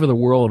all over the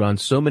world on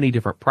so many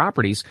different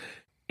properties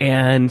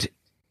and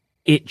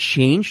it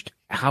changed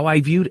how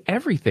I viewed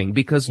everything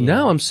because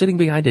now I'm sitting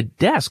behind a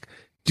desk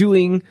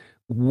doing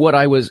what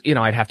I was,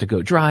 I'd have to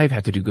go drive,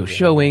 have to go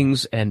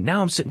showings, and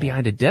now I'm sitting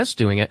behind a desk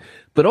doing it.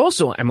 But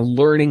also I'm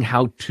learning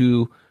how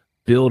to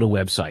build a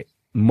website,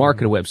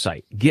 market a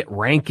website, get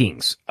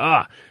rankings.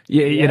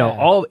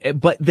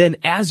 But then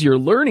as you're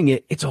learning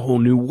it, it's a whole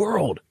new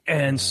world.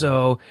 And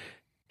so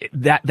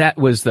that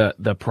was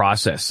the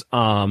process.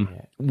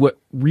 What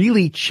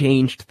really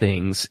changed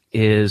things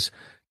is,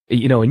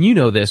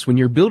 and this, when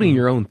you're building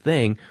your own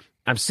thing,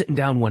 I'm sitting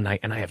down one night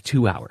and I have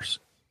 2 hours.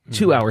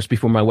 2 hours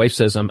before my wife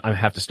says I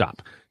have to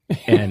stop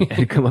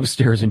and come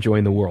upstairs and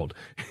join the world.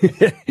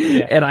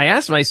 And I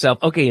asked myself,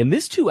 okay, in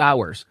this 2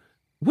 hours,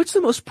 what's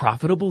the most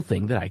profitable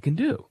thing that I can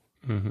do?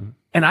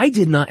 And I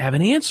did not have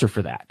an answer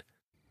for that.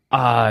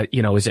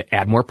 Is it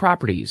add more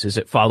properties? Is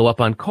it follow up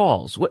on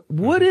calls?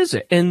 What is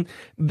it? And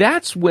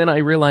that's when I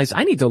realized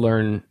I need to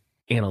learn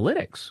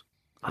analytics.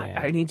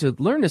 I need to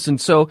learn this.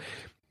 And so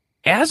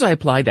as I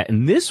applied that,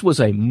 and this was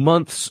a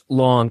months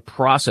long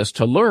process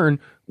to learn,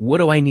 what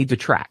do I need to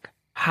track?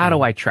 How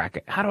do I track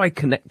it? How do I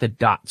connect the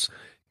dots?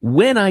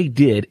 When I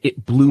did,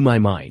 it blew my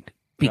mind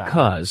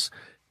because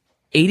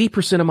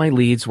 80% of my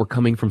leads were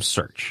coming from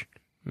search.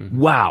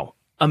 Wow.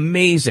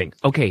 Amazing.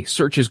 Okay.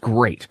 Search is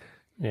great.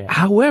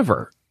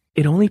 However,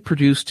 it only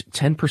produced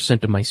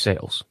 10% of my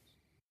sales.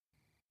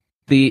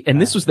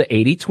 This was the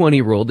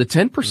 80-20 rule. The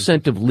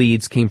 10% of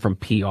leads came from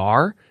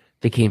PR.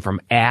 They came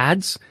from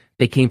ads.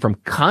 They came from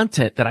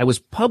content that I was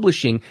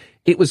publishing.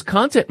 It was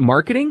content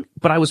marketing,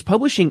 but I was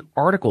publishing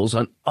articles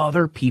on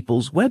other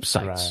people's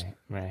websites,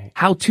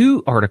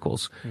 how-to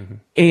articles.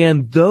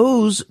 And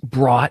those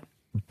brought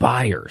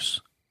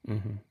buyers.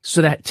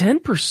 So that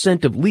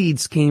 10% of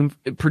leads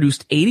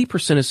produced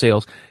 80% of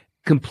sales,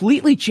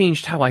 completely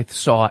changed how I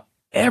saw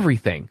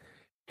everything.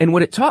 And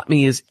what it taught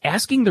me is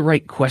asking the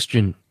right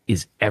question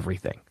is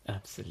everything.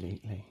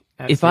 Absolutely.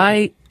 If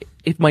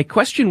my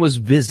question was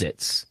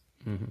visits,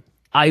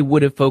 I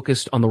would have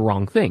focused on the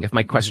wrong thing. If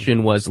my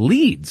question was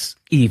leads,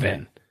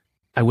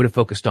 I would have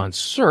focused on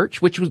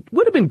search, which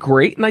would have been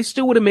great, and I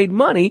still would have made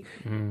money,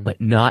 but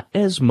not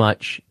as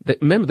much.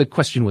 Remember, the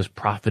question was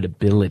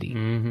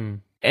profitability.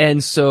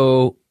 And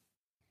so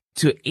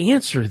to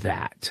answer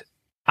that,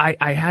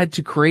 I had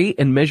to create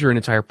and measure an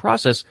entire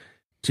process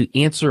to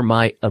answer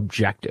my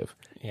objective.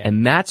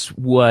 And that's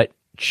what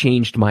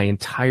changed my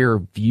entire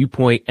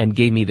viewpoint and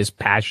gave me this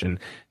passion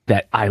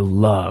that I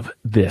love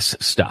this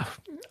stuff.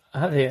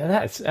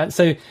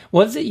 So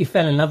what is it you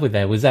fell in love with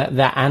there? Was that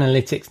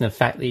analytics and the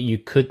fact that you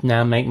could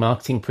now make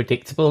marketing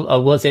predictable, or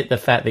was it the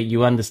fact that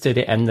you understood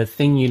it and the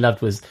thing you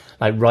loved was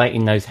like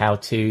writing those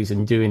how-tos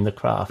and doing the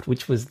craft, or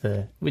was it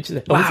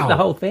the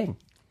whole thing?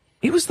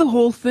 It was the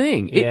whole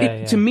thing.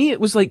 To me, it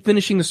was like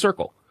finishing the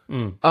circle.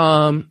 And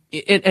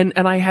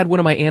I had one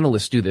of my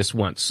analysts do this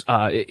once.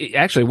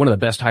 Actually, one of the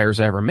best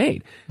hires I ever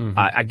made.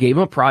 I gave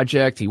him a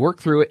project. He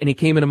worked through it and he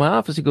came into my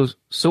office. He goes,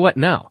 "So what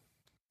now?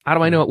 How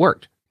do I know it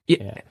worked?"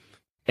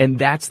 And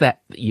that's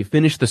that you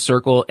finish the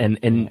circle.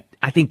 And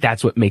I think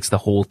that's what makes the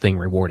whole thing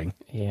rewarding.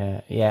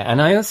 Yeah.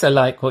 And I also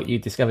like what you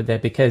discovered there,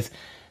 because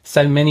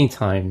so many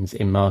times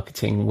in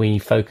marketing, we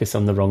focus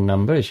on the wrong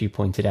number, as you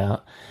pointed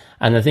out.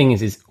 And the thing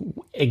is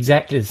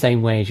exactly the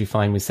same way as you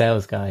find with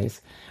sales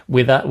guys.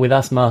 With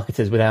us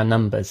marketers, with our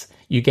numbers,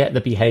 you get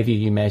the behavior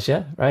you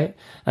measure, right?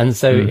 And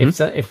so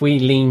if we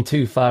lean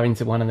too far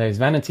into one of those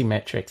vanity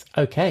metrics,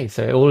 okay,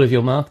 so all of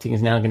your marketing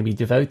is now going to be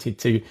devoted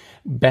to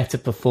better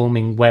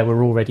performing where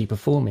we're already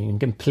performing and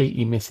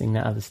completely missing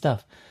that other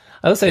stuff.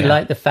 I also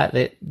like the fact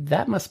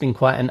that must have been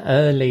quite an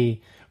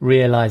early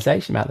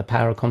realization about the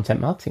power of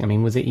content marketing. I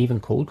mean, was it even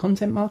called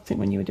content marketing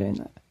when you were doing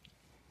that?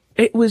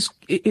 It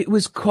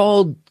was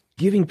called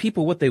giving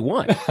people what they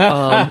want.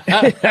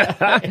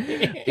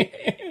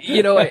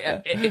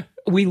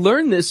 we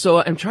learned this.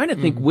 So I'm trying to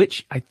think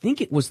I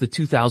think it was the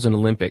 2000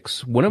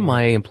 Olympics. One of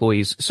my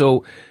employees.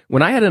 So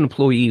when I had an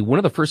employee, one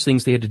of the first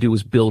things they had to do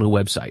was build a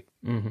website.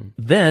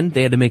 Then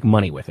they had to make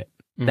money with it.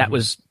 That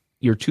was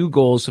your two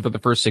goals for the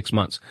first 6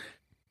 months.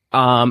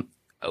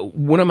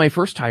 One of my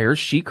first hires,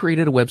 she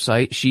created a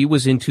website. She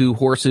was into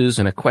horses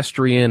and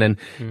equestrian, and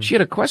she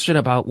had a question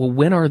about, well,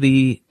 when are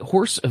the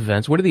horse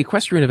events? What are the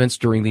equestrian events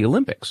during the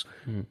Olympics?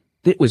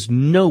 It was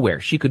nowhere.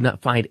 She could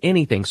not find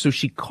anything. So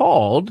she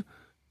called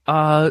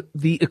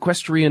the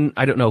equestrian,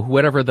 I don't know,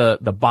 whatever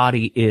the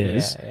body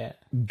is,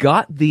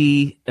 got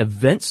the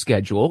event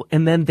schedule,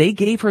 and then they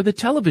gave her the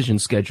television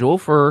schedule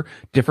for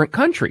different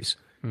countries.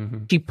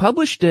 She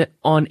published it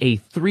on a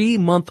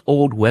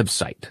 3-month-old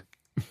website.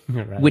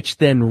 Right. Which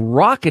then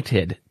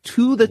rocketed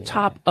to the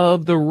top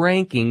of the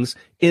rankings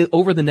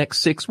over the next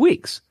 6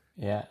 weeks.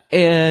 Yeah.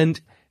 And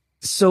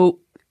so,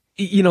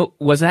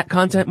 was that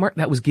content, Mark?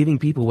 That was giving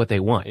people what they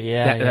want.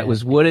 That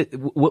was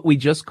what we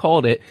just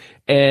called it.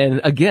 And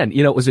again,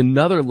 it was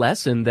another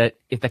lesson that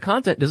if the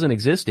content doesn't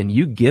exist and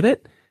you give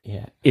it,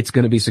 it's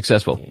going to be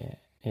successful.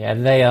 Yeah,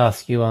 they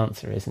ask, you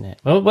answer, isn't it?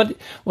 Well,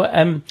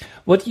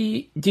 what do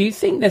you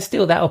think there's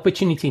still that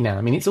opportunity now?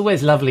 I mean, it's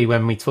always lovely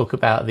when we talk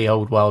about the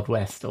old Wild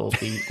West or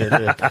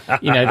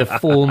the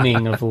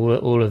forming of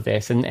all of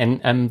this,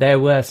 and there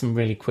were some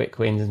really quick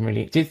wins and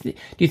really. Do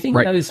you think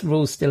those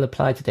rules still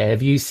apply today?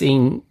 Have you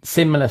seen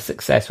similar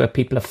success where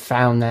people have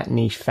found that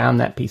niche,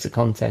 found that piece of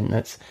content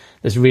that's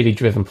really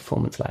driven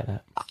performance like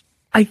that?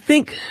 I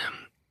think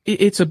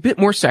it's a bit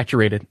more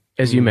saturated,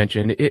 as you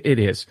mentioned. It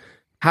is.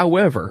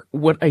 However,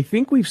 what I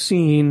think we've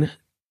seen,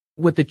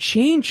 what the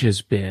change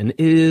has been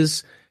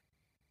is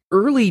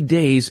early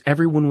days,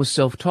 everyone was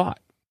self-taught.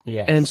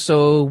 Yes. And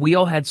so we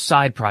all had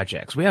side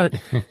projects. We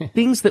had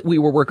things that we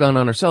were working on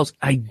ourselves.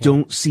 I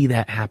don't see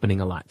that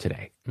happening a lot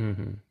today.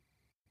 And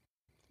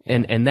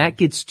that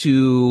gets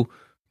to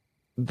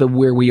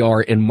where we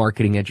are in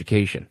marketing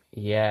education.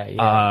 We've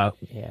got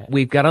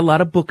a lot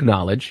of book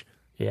knowledge.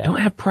 Don't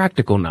have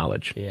practical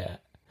knowledge.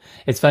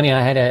 It's funny,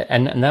 I had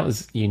and that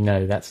was,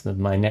 that's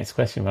my next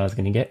question, what I was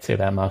going to get to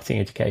about marketing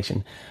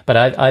education. But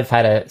I've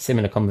had a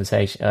similar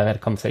conversation. I had a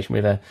conversation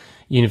with a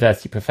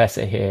university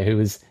professor here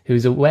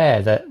who's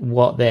aware that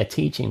what they're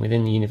teaching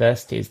within the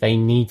university is they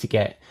need to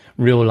get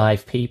real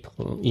life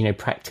people,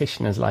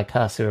 practitioners like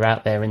us who are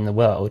out there in the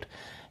world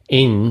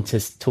in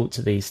to talk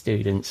to these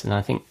students. And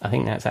I think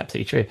that's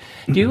absolutely true.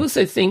 Do you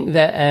also think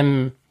that,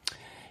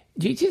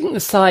 do you think the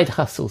side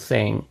hustle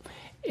thing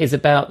is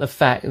about the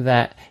fact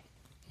that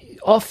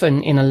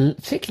often,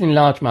 particularly in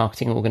large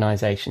marketing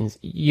organizations,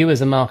 you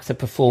as a marketer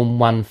perform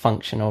one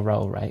function or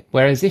role, right?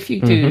 Whereas if you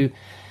do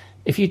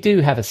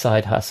have a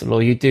side hustle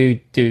or you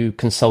do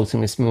consulting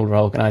with smaller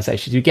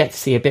organizations, you get to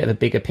see a bit of a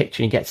bigger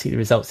picture and you get to see the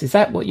results. Is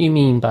that what you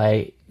mean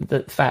by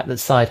the fact that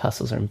side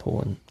hustles are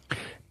important?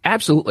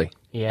 Absolutely.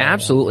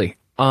 Absolutely.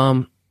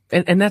 And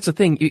that's the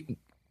thing.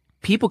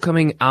 People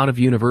coming out of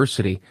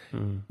university,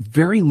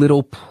 very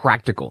little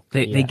practical.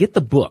 They get the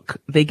book,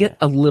 they get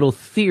a little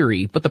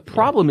theory, but the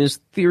problem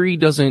is theory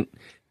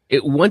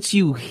once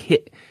you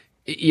hit,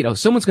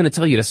 someone's going to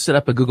tell you to set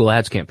up a Google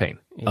Ads campaign.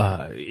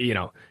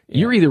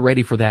 You're either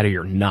ready for that or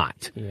you're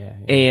not.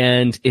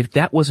 And if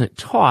that wasn't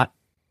taught,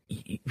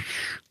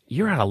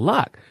 you're out of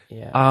luck.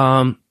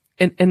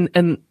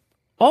 And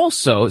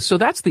also, so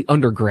that's the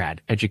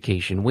undergrad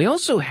education. We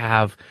also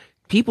have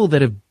people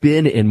that have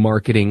been in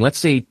marketing, let's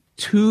say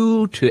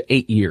 2 to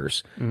 8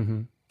 years.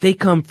 They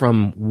come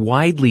from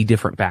widely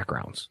different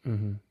backgrounds.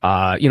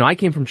 I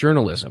came from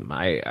journalism.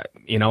 I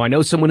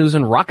know someone who's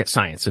in rocket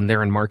science and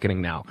they're in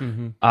marketing now.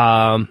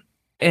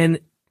 And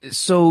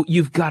so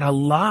you've got a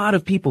lot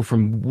of people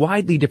from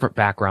widely different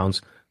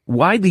backgrounds,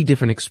 widely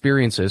different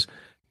experiences.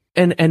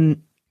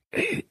 And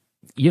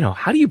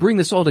how do you bring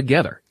this all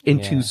together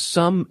into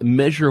some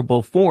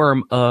measurable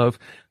form of,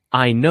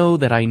 I know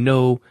that I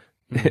know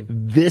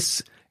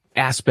this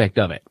aspect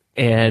of it,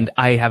 and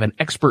I have an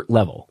expert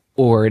level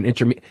or an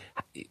intermediate.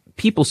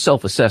 People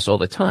self-assess all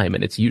the time,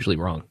 and it's usually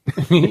wrong.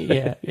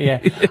 I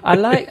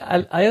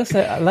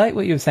like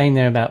what you were saying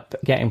there about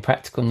getting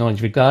practical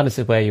knowledge, regardless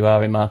of where you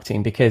are in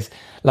marketing, because,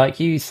 like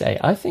you say,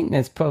 I think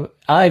there's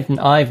I've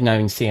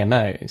known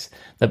CMOs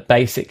that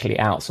basically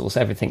outsource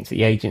everything to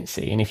the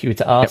agency, and if you were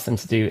to ask them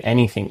to do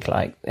anything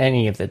like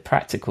any of the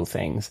practical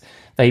things,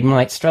 they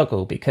might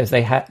struggle because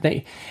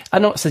I'm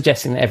not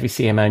suggesting that every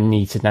CMO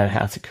needs to know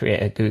how to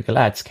create a Google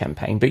Ads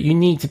campaign, but you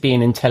need to be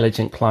an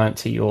intelligent client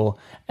to your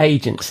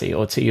agency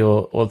or to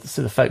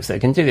the folks that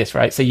can do this,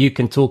 right? So you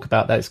can talk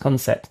about those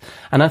concepts.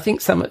 And I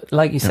think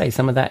like you say,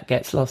 some of that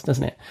gets lost,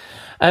 doesn't it?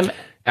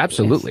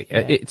 Absolutely.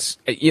 It's,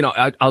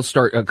 I'll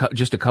start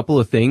just a couple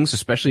of things,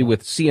 especially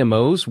with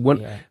CMOs.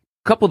 A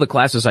couple of the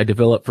classes I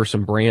developed for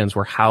some brands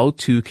were how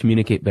to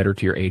communicate better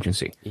to your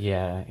agency.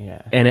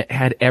 And it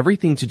had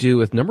everything to do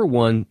with, number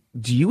one,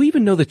 do you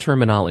even know the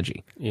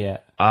terminology?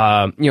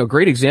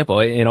 Great example.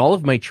 In all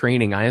of my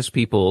training, I ask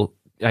people,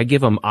 I give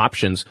them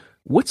options.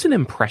 What's an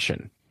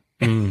impression?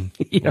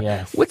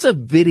 What's a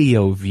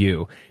video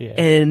view?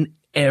 And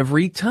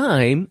every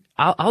time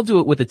I'll do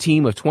it with a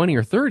team of 20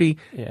 or 30.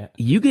 Yeah.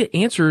 You get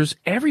answers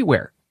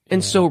everywhere.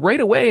 And so right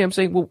away I'm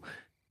saying, well,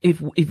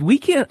 if we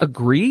can't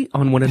agree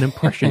on what an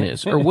impression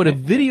is or what a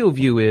video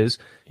view is,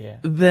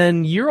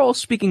 then you're all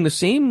speaking the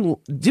same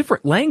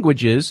different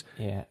languages.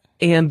 Yeah.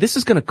 And this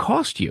is going to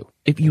cost you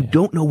if you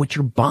don't know what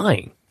you're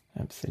buying.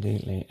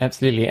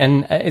 Absolutely.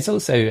 And it's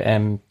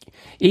also,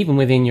 even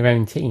within your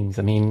own teams.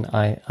 I mean,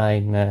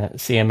 I'm a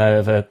CMO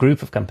of a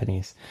group of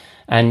companies,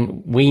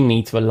 and we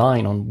need to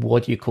align on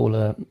what do you call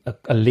a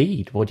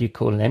lead? What do you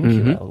call an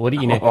MQL? What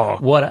do you know?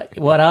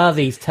 What are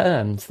these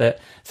terms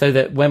so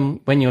that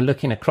when you're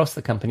looking across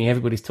the company,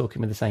 everybody's talking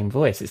with the same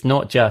voice. It's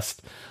not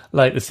just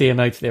like the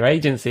CMO to their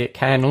agency. It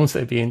can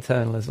also be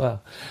internal as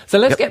well. So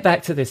let's get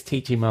back to this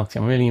teaching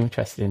marketing. I'm really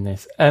interested in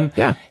this.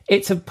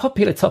 It's a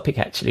popular topic,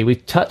 actually.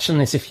 We've touched on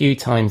this a few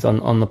times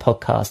on the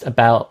podcast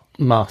about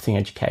marketing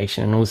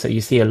education, and also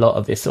you see a lot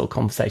of this sort of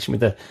conversation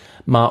with the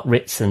Mark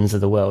Ritsons of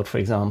the world, for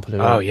example,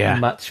 who are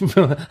much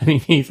more. I mean,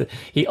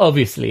 he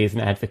obviously is an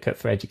advocate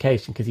for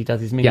education because he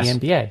does his mini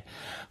MBA.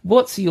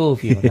 What's your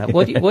view on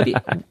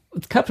that?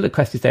 A couple of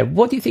questions there.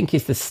 What do you think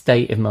is the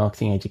state of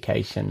marketing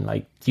education?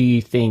 Like, do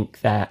you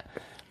think that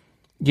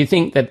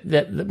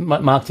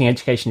marketing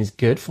education is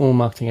good? Formal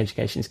marketing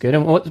education is good,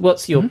 and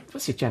what's your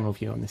general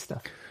view on this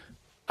stuff?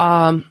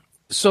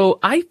 So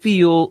I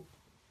feel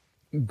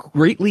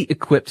greatly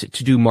equipped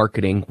to do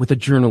marketing with a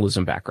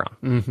journalism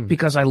background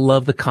because I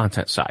love the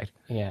content side.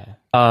 Yeah.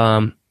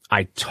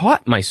 I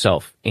taught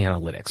myself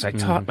analytics. I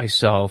taught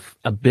myself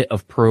a bit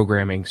of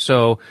programming.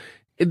 So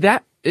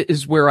that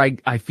is where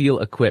I feel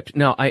equipped.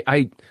 Now,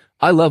 I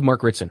love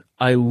Mark Ritson.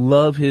 I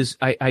love his,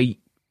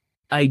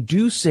 I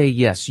do say,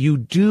 yes, you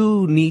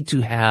do need to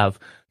have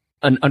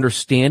an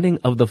understanding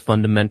of the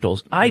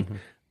fundamentals.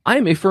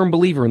 I'm a firm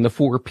believer in the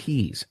 4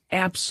 Ps.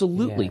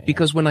 Absolutely.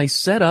 Because when I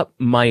set up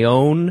my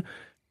own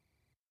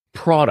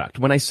product,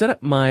 when I set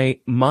up my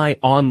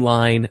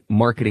online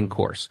marketing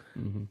course,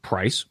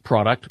 price,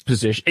 product,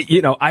 position,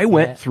 I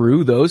went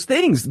through those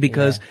things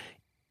because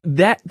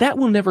that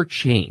will never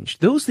change.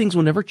 Those things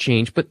will never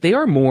change, but they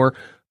are more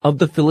of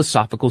the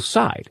philosophical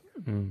side.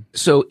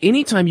 So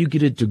anytime you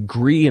get a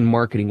degree in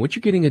marketing, what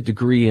you're getting a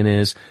degree in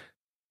is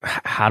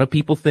how do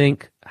people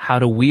think? How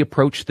do we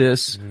approach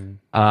this?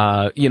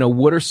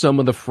 What are some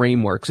of the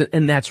frameworks?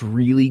 And that's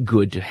really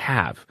good to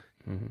have.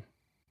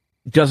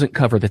 Doesn't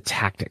cover the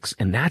tactics.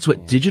 And that's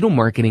what digital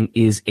marketing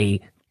is,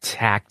 a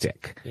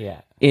tactic.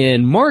 Yeah.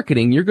 In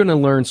marketing, you're going to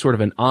learn sort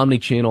of an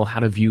omni-channel, how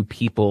to view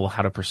people,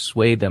 how to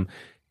persuade them.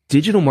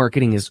 Digital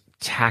marketing is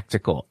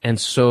tactical. And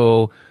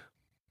so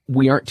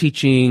we aren't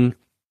teaching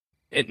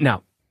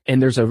now,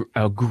 and there's a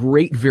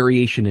great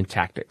variation in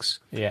tactics.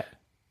 Yeah.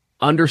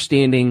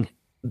 Understanding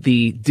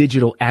the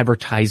digital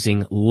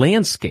advertising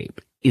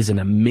landscape is an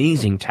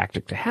amazing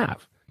tactic to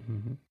have.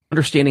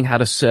 Understanding how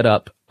to set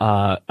up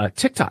a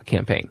TikTok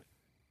campaign,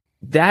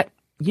 that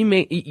you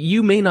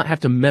may not have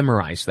to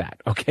memorize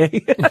that,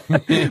 okay?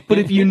 But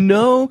if you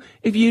know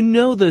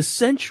the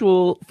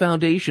central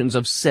foundations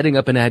of setting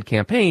up an ad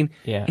campaign,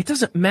 it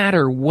doesn't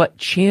matter what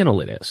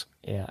channel it is.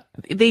 Yeah.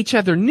 They each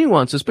have their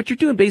nuances, but you're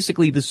doing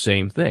basically the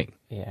same thing.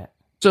 Yeah.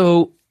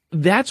 So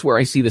that's where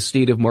I see the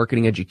state of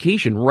marketing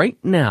education right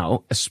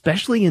now,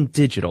 especially in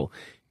digital.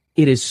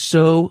 It is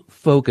so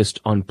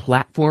focused on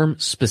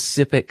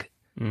platform-specific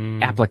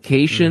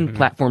application,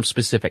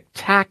 platform-specific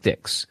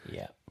tactics.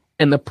 Yeah.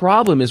 And the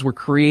problem is we're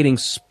creating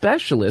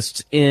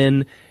specialists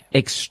in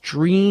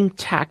extreme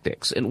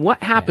tactics. And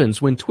what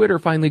happens when Twitter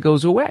finally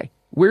goes away?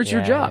 Where's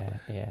your job?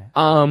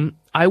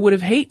 I would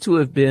have hate to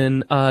have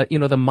been, the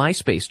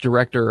MySpace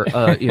director,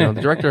 the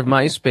director of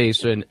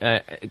MySpace, and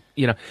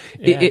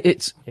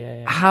it's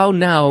how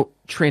now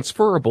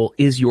transferable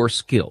is your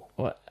skill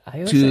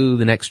to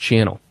the next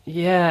channel.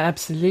 Yeah,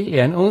 absolutely.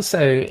 And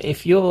also,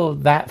 if you're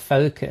that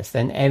focused,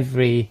 then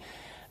every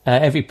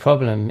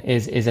problem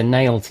is a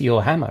nail to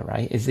your hammer,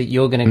 right? Is that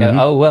you're going to go,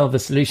 oh, well, the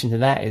solution to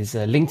that is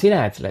LinkedIn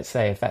ads, let's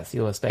say, if that's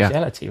your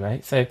speciality,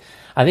 right? So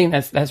I think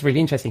that's really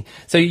interesting.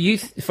 So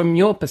from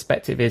your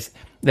perspective, is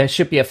there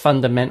should be a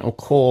fundamental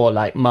core,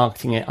 like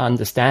marketing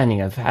understanding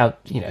of how,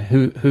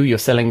 who you're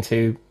selling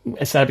to,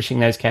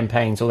 establishing those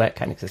campaigns, all that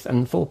kind of stuff,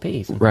 and 4 Ps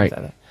and things like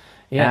that.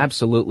 Yeah,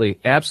 absolutely.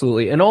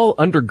 And all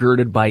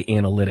undergirded by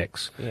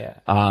analytics. Yeah.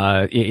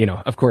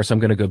 Of course I'm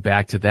going to go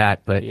back to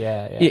that, but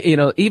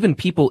even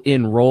people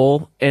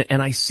enroll,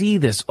 and I see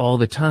this all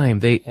the time.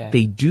 They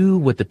do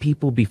what the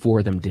people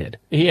before them did.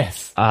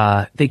 Yes.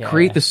 They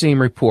create the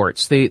same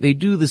reports. They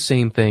do the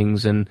same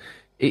things. And,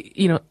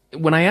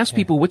 when I ask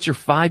people, what's your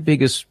 5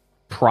 biggest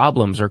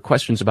problems or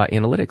questions about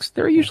analytics?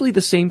 They're usually the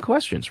same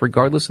questions,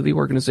 regardless of the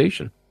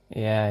organization.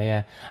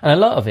 Yeah. And a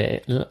lot of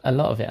it, I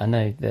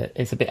know that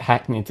it's a bit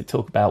hackneyed to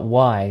talk about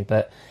why,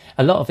 but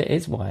a lot of it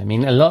is why. I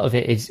mean, a lot of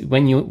it is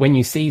when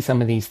you see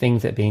some of these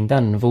things that are being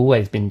done and have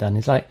always been done,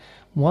 it's like,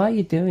 why are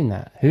you doing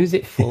that? Who's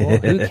it for?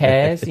 Who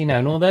cares? You know,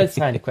 and all those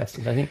kind of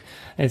questions. I think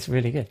it's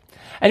really good.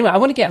 Anyway, I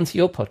want to get onto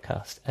your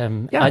podcast.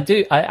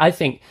 I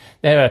think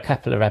there are a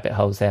couple of rabbit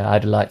holes there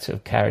I'd like to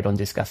have carried on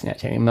discussing,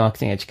 actually.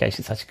 Marketing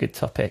education is such a good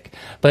topic.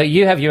 But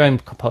you have your own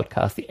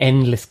podcast, The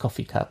Endless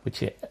Coffee Cup,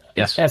 which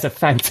has a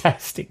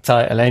fantastic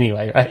title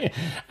anyway, right?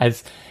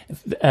 As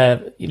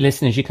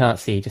listeners, you can't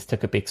see, just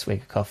took a big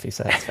swig of coffee,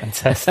 so that's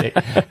fantastic.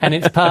 And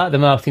it's part of the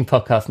Marketing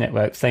Podcast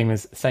Network, same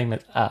as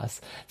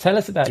us. Tell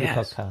us about your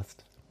podcast.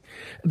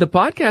 The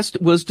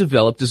podcast was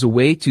developed as a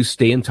way to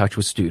stay in touch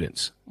with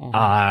students.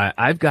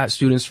 I've got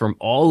students from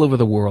all over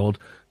the world.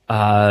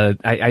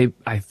 I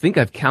think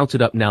I've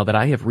counted up now that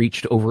I have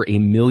reached over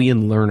 1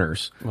 million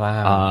learners.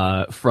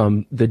 Wow.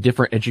 From the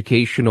different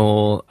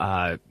educational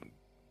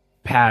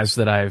paths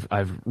that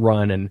I've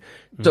run, and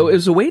so it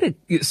was a way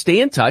to stay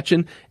in touch.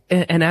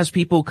 And as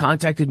people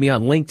contacted me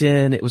on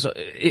LinkedIn,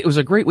 it was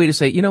a great way to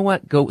say, you know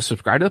what, go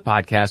subscribe to the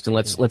podcast and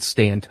let's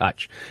stay in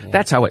touch.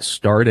 That's how it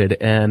started,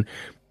 and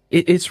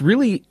it's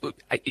really,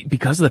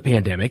 because of the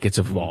pandemic, it's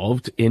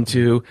evolved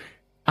into,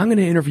 I'm going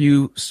to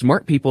interview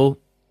smart people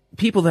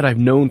that I've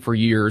known for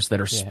years, that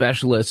are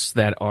specialists,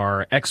 that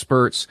are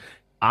experts.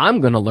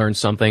 I'm going to learn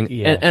something,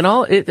 and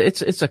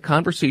it's a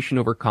conversation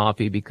over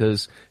coffee,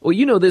 because, well,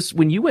 you know this,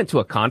 when you went to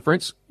a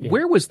conference,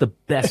 where was the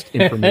best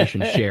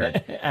information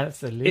shared?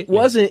 Absolutely. It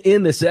wasn't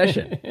in the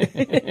session.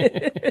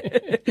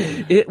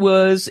 It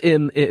was,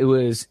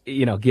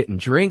 you know, getting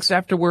drinks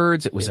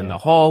afterwards. It was in the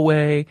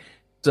hallway.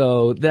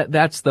 So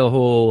that's the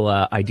whole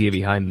idea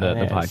behind the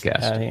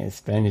podcast. I think it's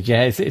splendid.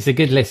 Yeah, it's a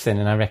good listen,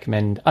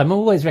 and I'm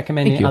always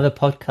recommending other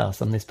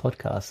podcasts on this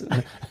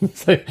podcast.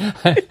 So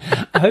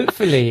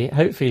hopefully,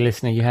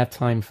 listener, you have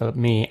time for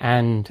me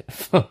and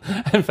for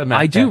Matt.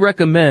 I do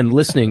recommend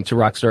listening to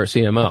Rockstar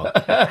CMO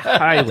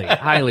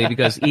highly,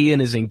 because Ian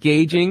is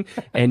engaging,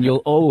 and you'll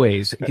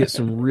always get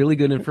some really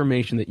good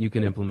information that you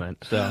can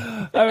implement.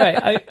 So, all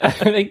right,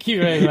 thank you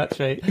very much,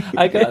 mate.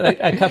 I got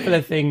a couple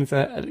of things,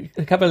 a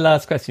couple of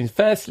last questions.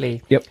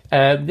 Firstly,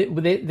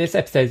 this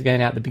episode is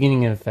going out at the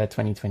beginning of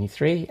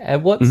 2023.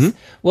 What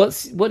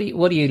are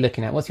you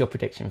looking at? What's your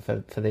prediction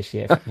for this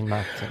year in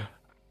marketing?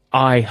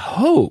 I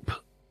hope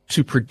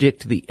to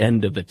predict the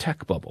end of the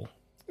tech bubble.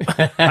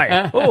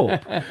 I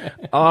hope.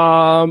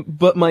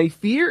 But my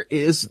fear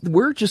is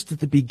we're just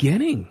at the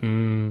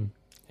beginning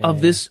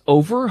of this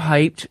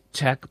overhyped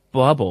tech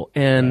bubble,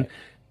 and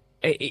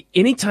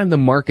anytime the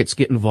markets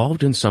get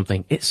involved in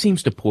something, it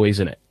seems to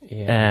poison it.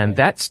 And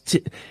that's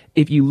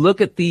if you look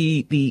at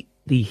the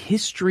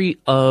history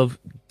of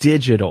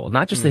digital,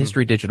 not just the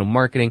history of digital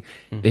marketing,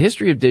 the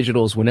history of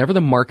digital is whenever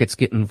the markets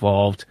get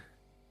involved,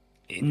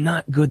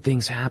 not good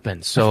things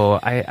happen. So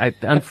I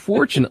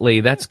unfortunately,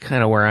 that's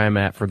kind of where I'm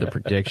at for the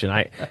prediction.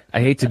 I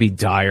hate to be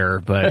dire,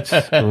 but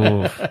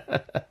oof.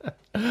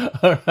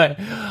 All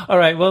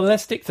right. Well,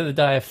 let's stick to the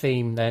dire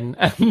theme then,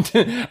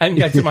 and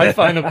go to my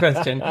final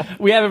question.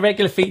 We have a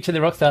regular feature, the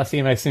Rockstar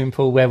CMO Swimming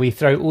Pool, where we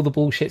throw all the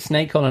bullshit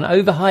snake on and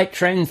overhyped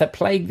trends that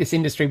plague this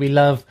industry we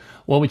love.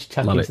 What would you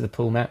chuck into the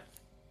pool, Matt?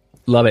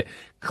 Love it.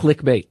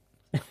 Clickbait.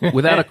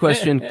 Without a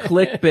question,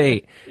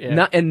 clickbait.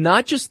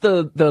 Not just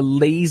the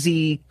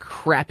lazy,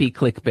 crappy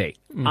clickbait.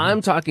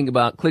 I'm talking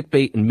about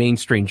clickbait in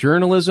mainstream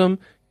journalism,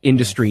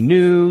 industry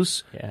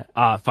news,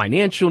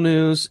 financial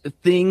news,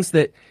 things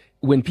that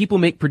when people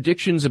make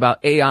predictions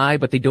about AI,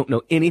 but they don't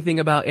know anything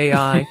about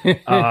AI,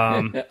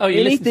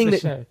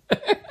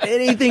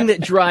 anything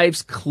that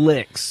drives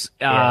clicks,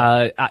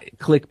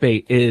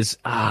 clickbait is,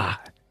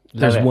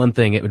 there's one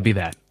thing, it would be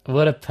that.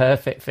 What a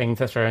perfect thing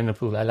to throw in the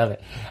pool. I love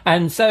it.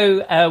 And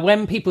so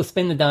when people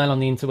spin the dial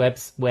on the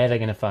interwebs, where are they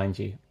going to find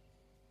you?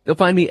 They'll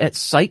find me at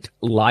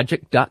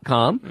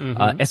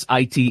sitelogic.com,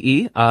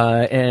 S-I-T-E,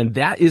 and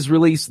that is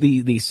really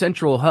the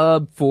central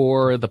hub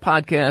for the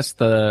podcast,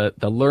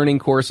 the learning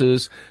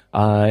courses,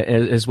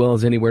 as well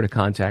as anywhere to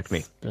contact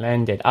me.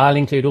 Splendid. I'll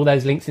include all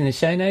those links in the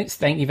show notes.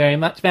 Thank you very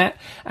much, Matt.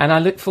 And I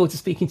look forward to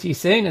speaking to you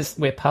soon, as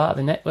we're part of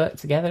the network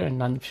together,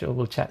 and I'm sure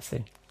we'll chat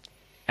soon.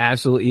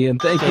 Absolutely, Ian.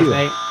 Thank Cheers, you.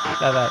 Mate.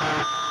 Bye-bye.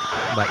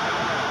 Bye.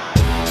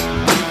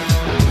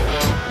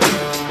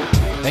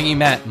 Thank you,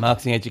 Matt.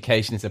 Marketing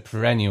education is a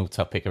perennial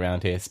topic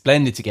around here.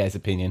 Splendid to get his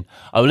opinion.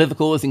 I will, of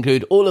course,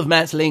 include all of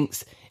Matt's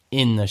links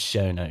in the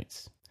show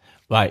notes.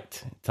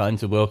 Right, time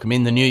to welcome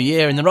in the new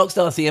year in the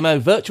Rockstar CMO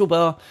virtual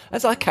bar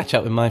as I catch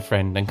up with my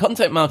friend and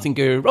content marketing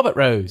guru Robert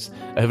Rose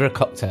over a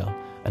cocktail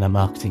and a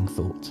marketing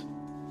thought.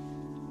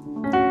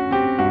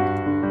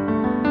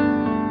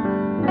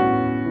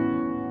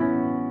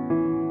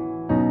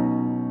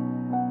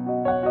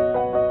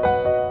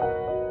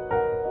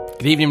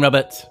 Good evening,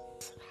 Robert.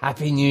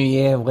 Happy New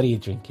Year. What are you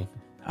drinking?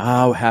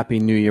 Oh, Happy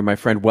New Year, my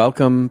friend.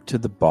 Welcome to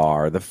the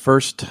bar. The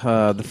first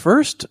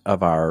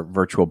of our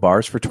virtual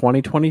bars for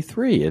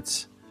 2023.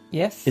 It's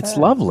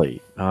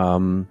lovely.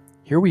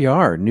 Here we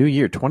are, New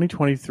Year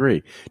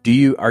 2023.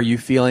 Are you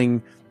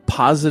feeling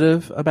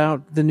positive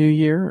about the new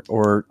year,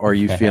 or are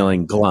you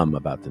feeling glum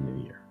about the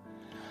new year?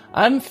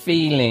 I'm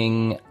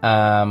feeling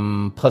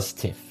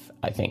positive,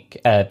 I think,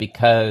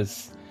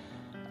 because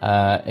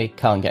It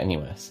can't get any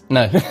worse.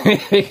 No,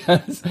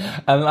 because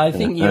I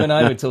think you and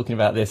I were talking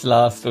about this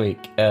last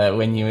week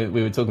when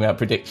we were talking about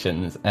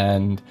predictions,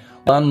 and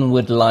one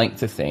would like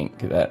to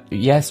think that,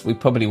 yes, we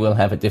probably will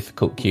have a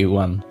difficult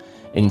Q1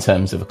 in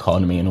terms of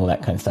economy and all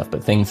that kind of stuff,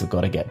 but things have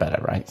got to get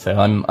better, right? So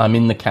I'm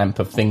in the camp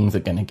of things are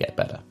going to get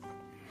better.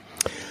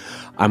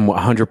 I'm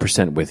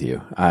 100% with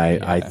you.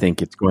 I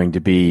think it's going to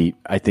be,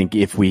 I think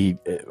if we,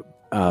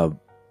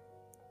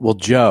 well,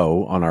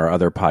 Joe on our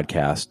other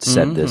podcast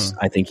said this,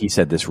 I think he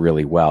said this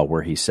really well,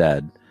 where he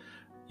said,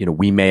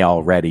 we may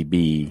already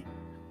be,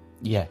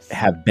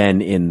 have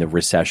been in the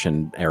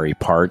recessionary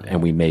part,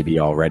 and we may be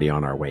already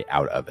on our way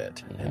out of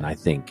it. And I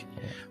think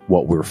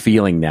what we're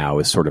feeling now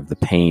is sort of the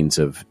pains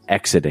of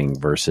exiting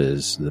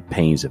versus the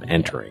pains of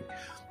entering.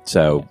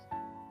 So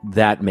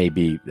that may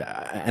be,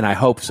 and I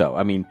hope so.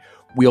 I mean,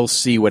 we'll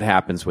see what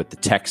happens with the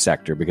tech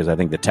sector, because I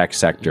think the tech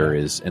sector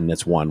is, and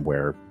that's one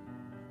where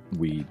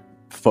we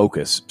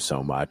focus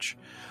so much.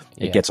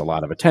 It gets a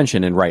lot of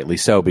attention, and rightly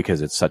so,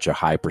 because it's such a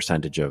high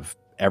percentage of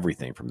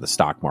everything from the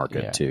stock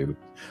market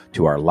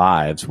to our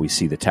lives. We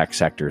see the tech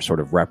sector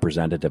sort of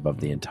representative of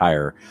the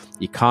entire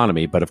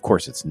economy, but of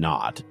course it's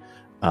not.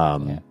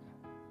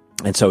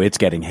 And so it's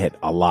getting hit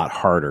a lot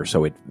harder.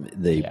 So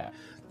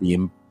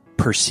the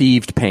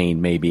perceived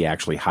pain may be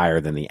actually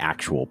higher than the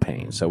actual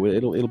pain. So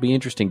it'll be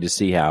interesting to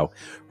see how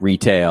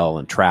retail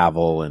and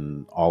travel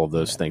and all of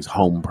those things,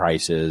 home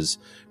prices,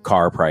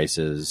 car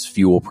prices,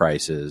 fuel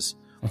prices,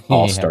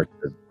 all start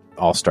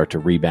to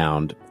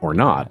rebound or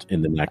not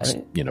in the next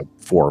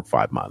 4 or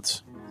 5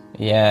 months.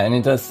 Yeah, and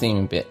it does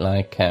seem a bit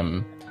like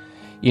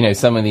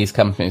some of these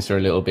companies are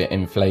a little bit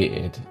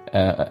inflated,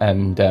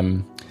 and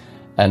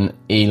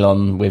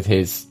Elon with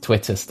his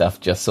Twitter stuff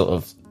just sort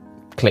of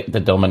clicked the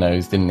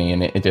dominoes, didn't he?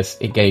 And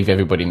it gave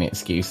everybody an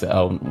excuse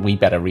that, we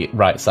better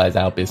right size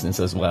our business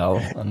as well.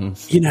 And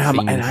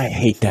and I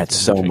hate that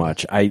so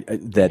much.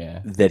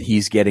 That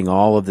he's getting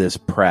all of this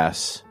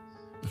press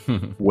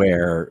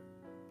where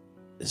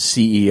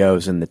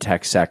CEOs in the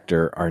tech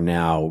sector are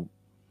now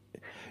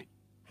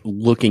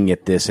looking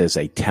at this as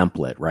a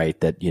template, right?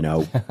 That,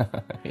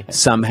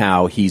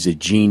 somehow he's a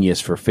genius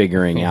for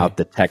figuring out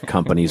that tech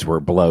companies were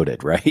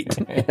bloated, right?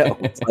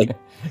 It's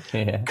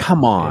like,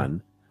 come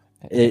on.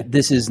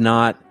 This is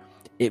not,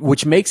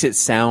 which makes it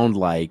sound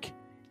like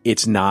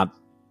it's not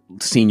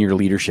senior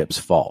leadership's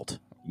fault.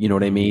 You know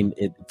what I mean?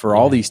 For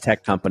all these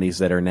tech companies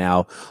that are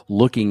now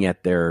looking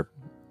at their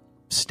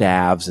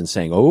staffs and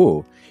saying,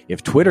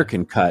 if Twitter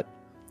can cut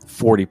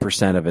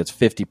 40% of its,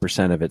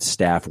 50% of its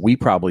staff, we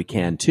probably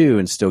can too,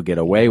 and still get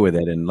away with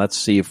it. And let's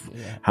see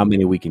how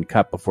many we can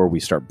cut before we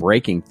start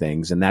breaking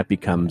things. And that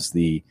becomes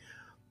the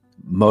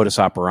modus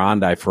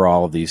operandi for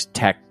all of these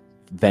tech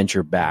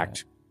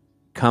venture-backed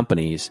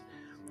companies.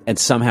 And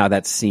somehow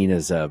that's seen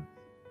as a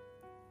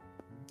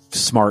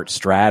smart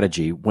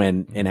strategy,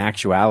 when in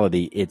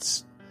actuality,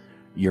 it's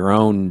your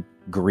own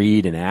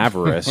greed and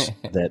avarice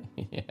that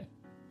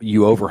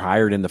you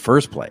overhired in the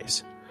first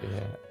place.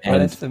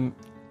 And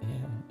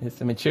it's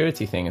the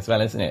maturity thing as well,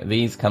 isn't it?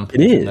 These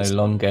companies are no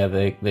longer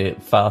the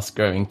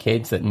fast-growing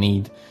kids that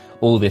need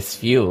all this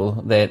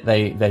fuel.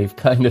 They've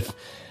kind of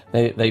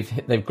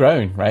they've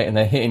grown, right, and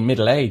they're hitting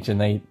middle age, and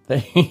they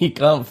you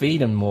can't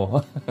feed them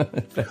more. Well,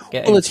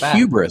 it's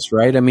hubris,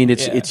 right? I mean,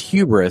 it's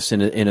hubris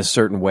in a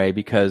certain way,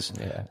 because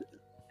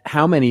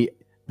how many?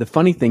 The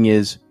funny thing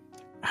is,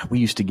 we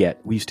used to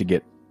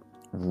get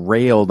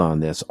railed on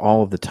this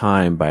all of the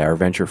time by our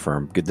venture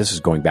firm. This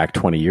is going back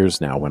 20 years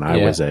now, when I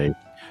was a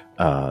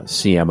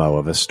CMO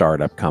of a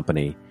startup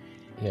company.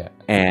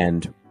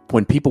 And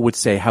when people would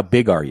say, "How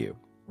big are you?"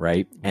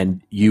 right?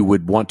 And you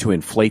would want to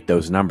inflate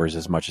those numbers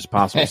as much as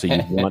possible. So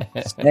you want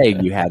to say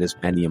you had as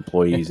many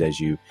employees as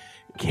you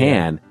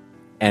can.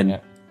 And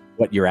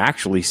what you're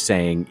actually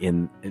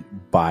saying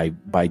by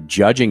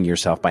judging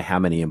yourself by how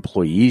many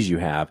employees you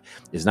have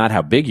is not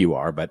how big you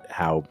are, but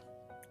how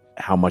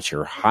much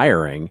you're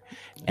hiring.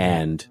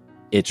 And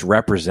it's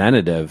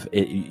representative.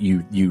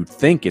 You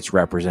think it's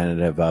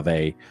representative of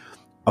a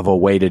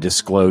way to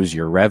disclose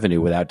your revenue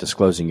without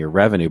disclosing your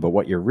revenue. But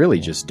what you're really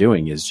just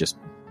doing is just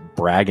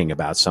bragging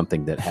about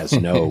something that has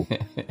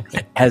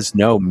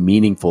no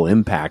meaningful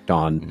impact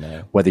on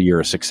whether you're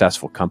a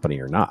successful company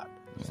or not.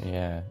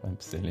 Yeah,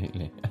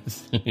 absolutely.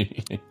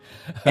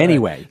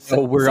 Anyway,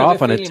 so we're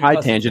off on a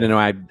side tangent, and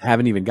I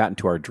haven't even gotten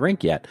to our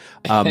drink yet.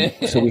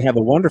 So we have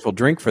a wonderful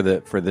drink for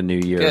the new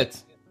year. Good.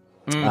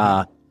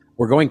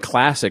 We're going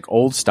classic,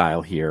 old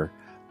style here,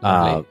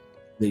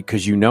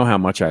 because you know how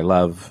much I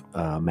love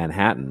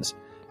Manhattans,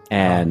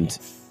 and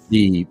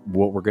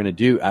what we're going to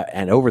do.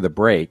 And over the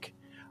break,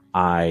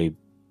 I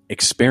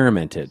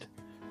experimented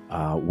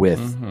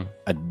with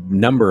a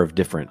number of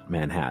different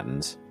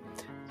Manhattans.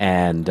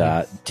 And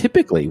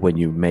typically when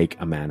you make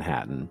a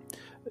Manhattan,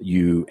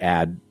 you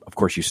add, of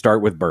course, you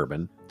start with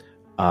bourbon,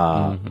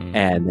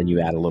 and then you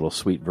add a little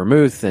sweet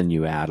vermouth, and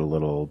you add a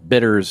little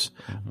bitters.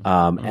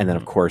 And then,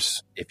 of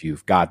course, if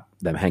you've got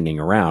them hanging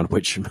around,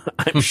 which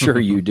I'm sure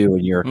you do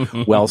in your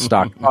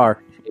well-stocked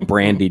bar,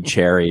 brandied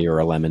cherry or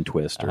a lemon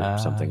twist or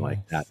something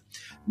like that.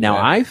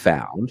 Now, I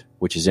found,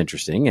 which is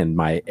interesting in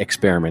my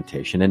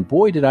experimentation, and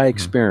boy, did I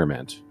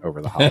experiment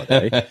over the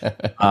holiday.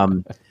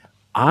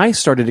 I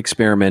started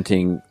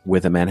experimenting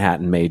with a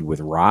Manhattan made with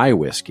rye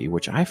whiskey,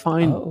 which I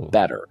find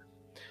better.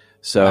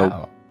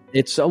 So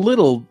it's a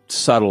little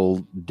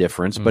subtle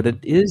difference, but it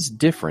is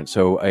different.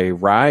 So a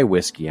rye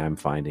whiskey I'm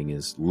finding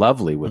is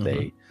lovely with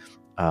a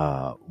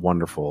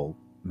wonderful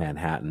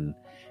Manhattan.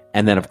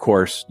 And then, of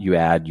course, you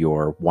add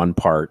your 1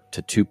 part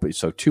to 2.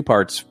 So 2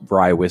 parts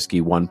rye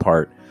whiskey, 1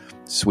 part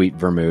sweet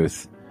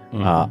vermouth,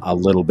 a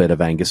little bit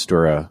of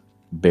Angostura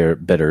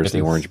bitters, the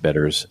orange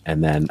bitters,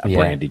 and then a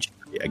brandy cherry.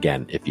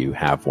 Again, if you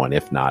have one.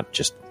 If not,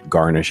 just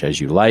garnish as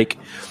you like.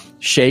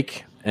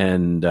 Shake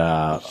and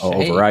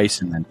over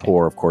ice, and then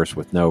pour, of course,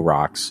 with no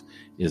rocks,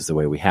 is the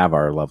way we have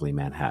our lovely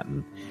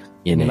Manhattan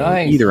in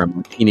either a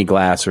martini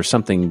glass or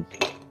something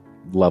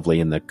lovely,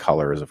 and the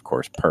color is, of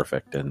course,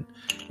 perfect. And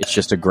it's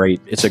just a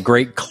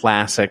great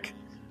classic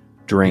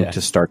drink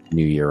to start the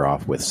new year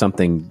off with,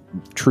 something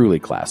truly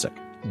classic.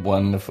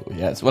 Wonderful,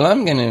 yes. Well,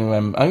 I'm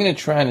gonna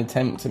try and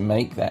attempt to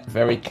make that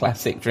very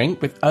classic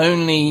drink with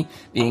only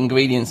the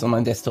ingredients on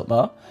my desktop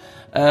bar.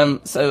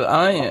 So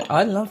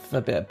I love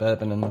a bit of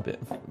bourbon and a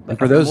bit of... And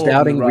for those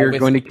doubting, we're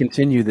going to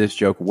continue this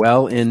joke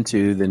well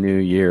into the new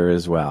year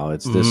as well.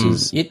 This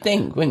is... You'd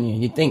think, wouldn't you?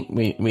 You'd think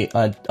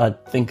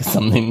I'd think of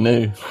something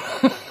new.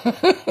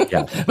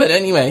 Yeah. But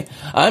anyway,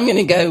 I'm going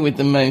to go with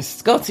the most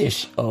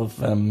Scottish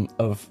of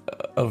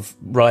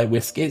rye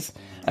whiskies,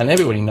 and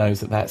everybody knows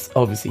that that's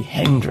obviously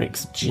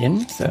Hendrick's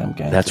gin. So I'm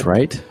going. That's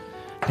right.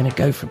 I'm going to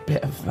go for a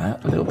bit of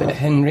that, a little bit of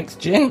Hendrick's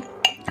gin.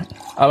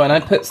 Oh, and I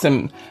put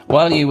some,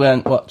 while you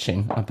weren't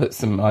watching, I put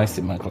some ice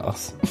in my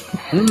glass.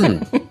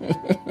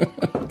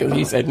 Because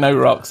you said no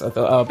rocks, I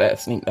thought, I better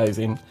sneak those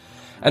in.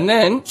 And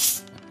then,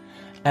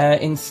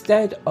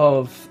 instead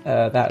of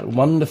that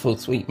wonderful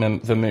sweet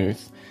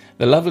vermouth,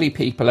 the lovely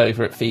people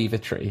over at Fever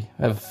Tree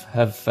have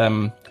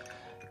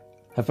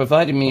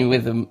provided me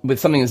with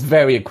something that's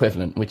very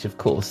equivalent, which of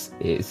course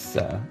is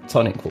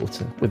tonic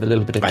water with a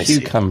little bit of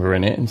cucumber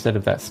in it instead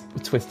of that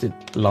twisted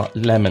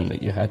lemon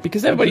that you had.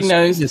 Because everybody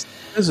knows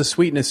there's a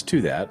sweetness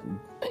to that.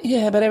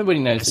 Yeah, but everybody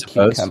knows that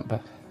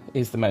cucumber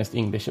is the most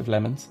English of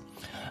lemons.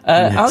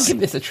 I'll give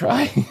this a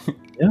try.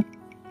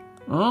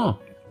 Yeah.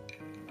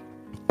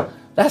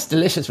 That's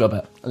delicious,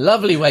 Robert.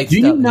 Lovely way to Do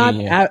start you the not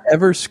new year.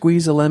 ever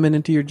squeeze a lemon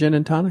into your gin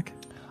and tonic?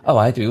 Oh,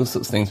 I do all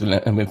sorts of things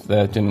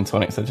with gin and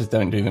tonics. I just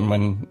don't do them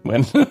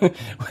when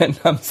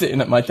I'm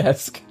sitting at my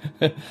desk.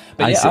 But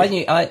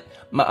I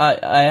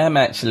am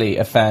actually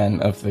a fan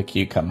of the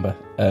cucumber,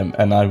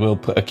 and I will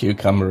put a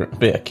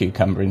bit of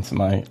cucumber into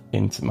my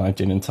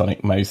gin and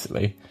tonic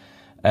mostly.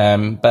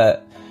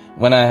 But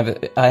when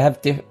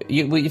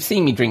you've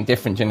seen me drink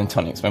different gin and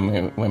tonics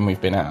when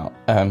we've been out.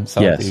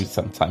 So I do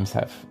sometimes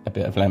have a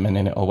bit of lemon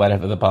in it or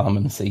whatever the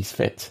barman sees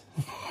fit.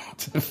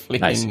 To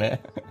flick in there.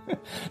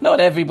 Not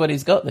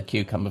everybody's got the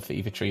cucumber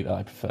Fever Tree that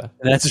I prefer.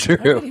 That's true.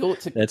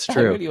 That's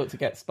true. I really ought to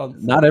get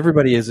sponsored. Not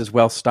everybody is as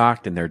well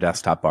stocked in their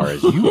desktop bar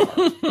as you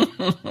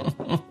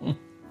are.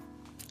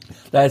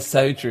 That's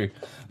so true.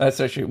 That's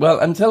so true. Well,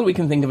 until we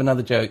can think of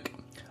another joke,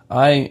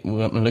 I'm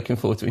looking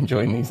forward to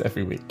enjoying these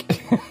every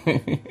week.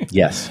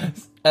 Yes.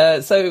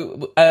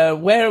 So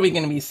where are we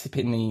going to be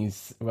sipping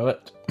these,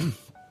 Robert?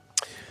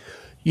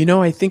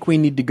 I think we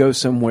need to go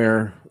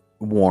somewhere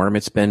warm.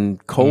 It's been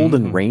cold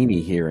and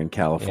rainy here in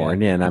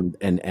California,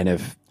 and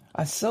if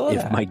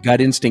my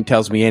gut instinct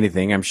tells me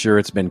anything, I'm sure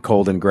it's been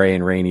cold and gray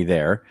and rainy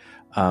there.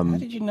 How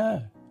did you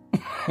know?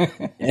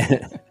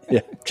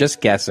 Just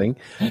guessing,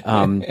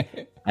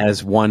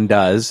 as one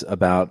does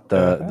about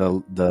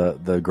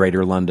the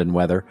greater London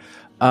weather.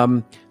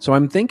 So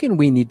I'm thinking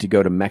we need to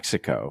go to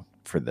Mexico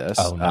for this.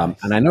 Oh,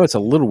 nice. And I know it's a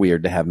little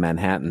weird to have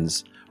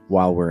Manhattans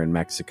while we're in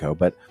Mexico,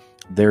 but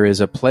there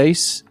is a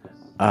place.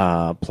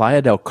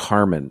 Playa del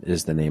Carmen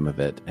is the name of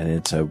it, and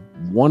it's a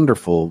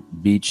wonderful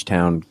beach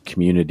town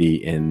community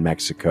in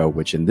Mexico,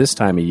 which in this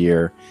time of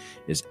year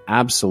is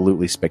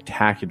absolutely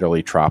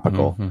spectacularly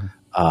tropical.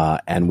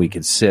 And we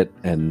could sit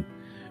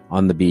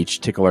on the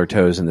beach, tickle our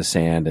toes in the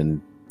sand,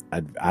 and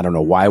I don't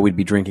know why we'd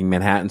be drinking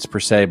Manhattans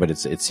per se, but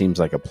it seems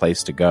like a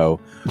place to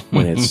go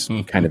when it's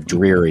kind of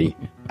dreary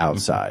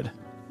outside.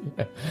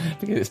 Yeah,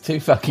 because it's too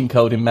fucking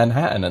cold in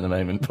Manhattan at the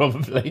moment,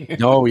 probably.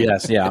 Oh,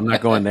 yes. Yeah, I'm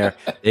not going there.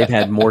 They've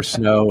had more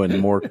snow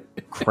and more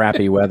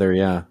crappy weather,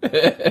 yeah.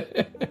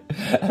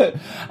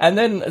 And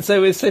then,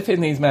 so we're sipping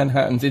these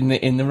Manhattans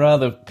in the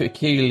rather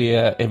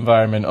peculiar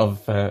environment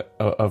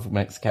of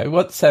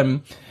Mexico.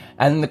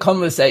 And the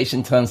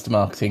conversation turns to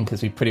marketing,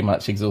 because we pretty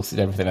much exhausted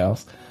everything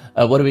else.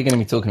 What are we going to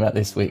be talking about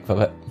this week,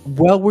 Robert?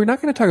 Well, we're not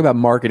going to talk about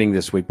marketing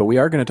this week, but we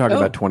are going to talk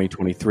about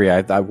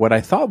 2023. What I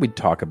thought we'd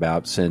talk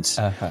about, since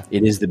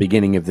it is the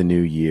beginning of the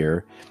new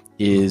year,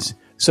 is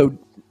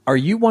are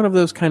you one of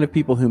those kind of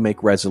people who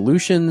make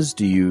resolutions?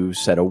 Do you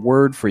set a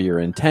word for your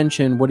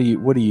intention? What do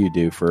you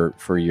do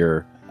for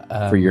your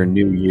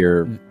New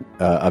Year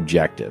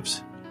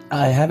objectives?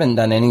 I haven't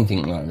done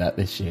anything like that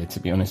this year, to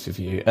be honest with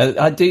you.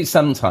 I do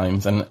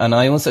sometimes, and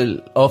I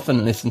also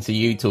often listen to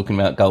you talking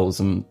about goals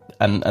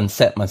and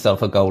set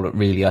myself a goal that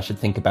really I should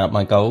think about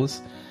my goals.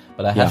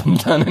 But I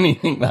haven't done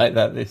anything like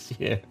that this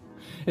year.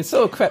 It's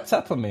sort of crept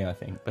up on me, I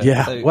think. But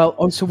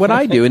so what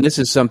I do, and this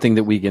is something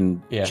that we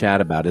can chat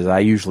about, is I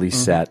usually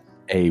set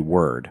a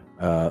word,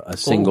 a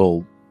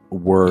single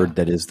word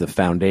that is the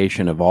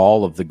foundation of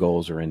all of the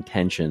goals or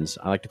intentions.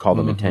 I like to call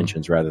them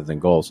intentions rather than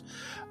goals.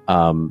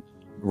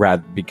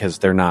 Because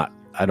they're not,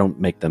 I don't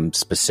make them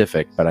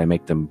specific, but I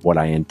make them what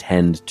I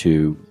intend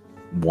to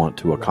want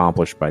to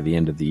accomplish by the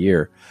end of the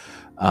year.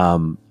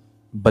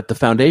 But the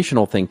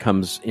foundational thing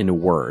comes in a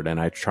word, and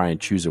I try and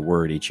choose a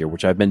word each year,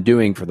 which I've been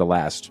doing for the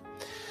last,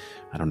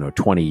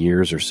 20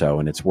 years or so,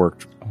 and it's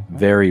worked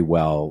very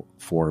well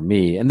for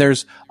me. And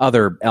there's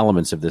other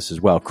elements of this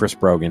as well. Chris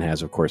Brogan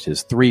has, of course,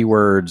 his 3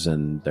 words,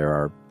 and there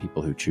are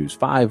people who choose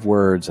 5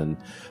 words.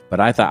 But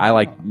I thought I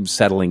like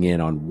settling in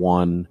on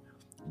one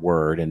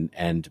word,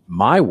 and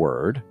my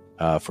word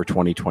for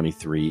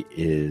 2023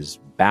 is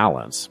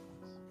balance.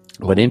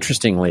 But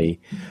interestingly,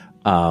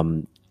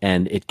 and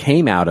it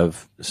came out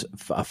of,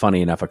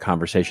 funny enough, a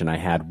conversation I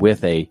had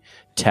with a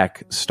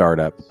tech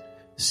startup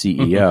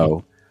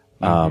CEO,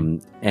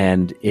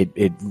 and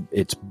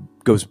it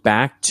goes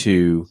back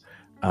to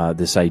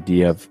this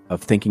idea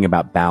of thinking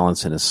about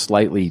balance in a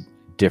slightly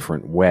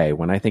different way.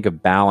 When I think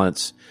of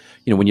balance,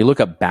 when you look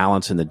up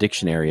balance in the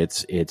dictionary,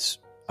 it's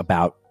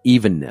about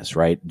evenness,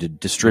 right?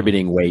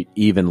 Distributing weight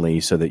evenly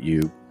so that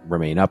you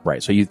remain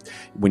upright. So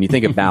when you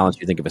think of balance,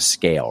 you think of a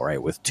scale,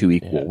 right, with 2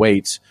 equal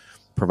weights,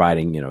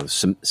 providing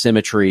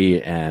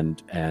symmetry.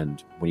 And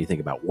when you think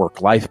about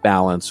work-life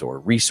balance or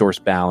resource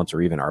balance,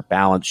 or even our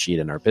balance sheet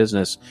in our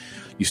business,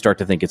 you start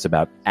to think it's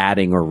about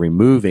adding or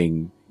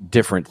removing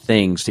different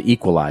things to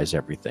equalize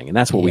everything. And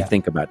that's what we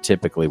think about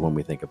typically when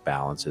we think of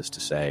balance, is to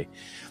say,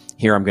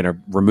 here I'm going to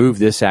remove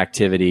this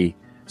activity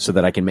so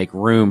that I can make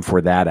room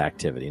for that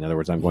activity. In other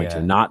words, I'm going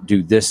to not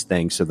do this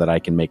thing so that I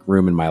can make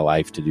room in my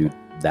life to do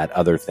that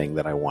other thing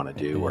that I want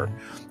to do, or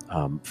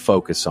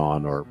focus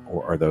on,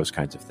 or those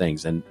kinds of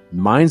things. And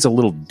mine's a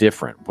little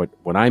different.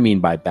 What I mean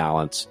by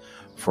balance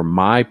for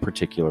my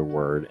particular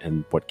word,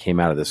 and what came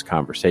out of this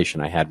conversation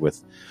I had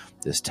with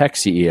this tech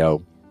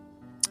CEO,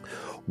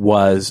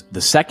 was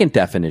the second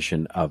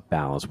definition of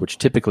balance, which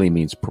typically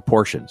means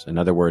proportions. In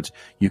other words,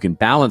 you can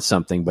balance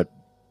something, but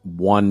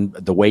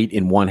the weight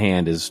in one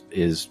hand is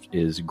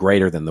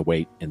greater than the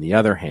weight in the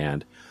other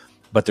hand,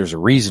 but there's a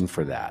reason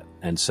for that.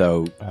 And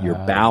so you're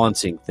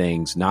balancing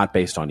things not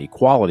based on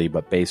equality,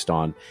 but based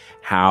on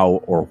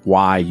how or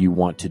why you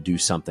want to do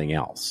something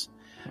else.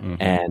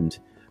 And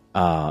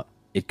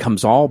it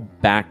comes all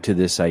back to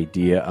this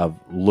idea of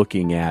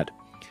looking at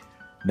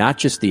not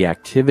just the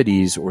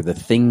activities or the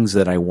things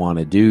that I want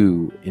to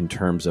do in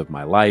terms of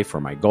my life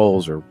or my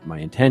goals or my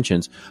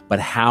intentions, but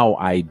how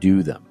I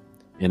do them.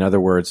 In other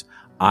words,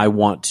 I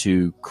want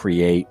to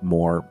create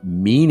more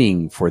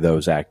meaning for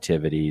those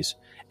activities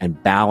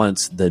and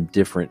balance the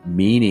different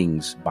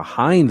meanings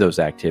behind those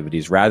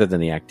activities rather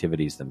than the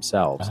activities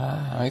themselves.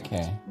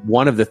 Okay.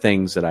 One of the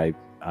things that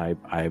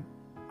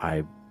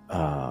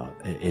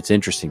it's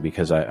interesting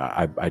because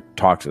I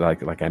talked,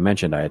 like I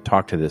mentioned, I had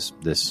talked to this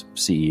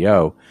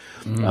CEO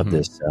of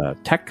this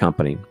tech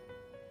company,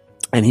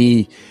 and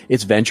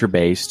it's venture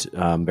based,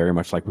 very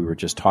much like we were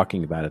just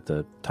talking about at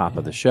the top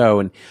of the show,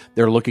 and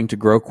they're looking to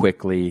grow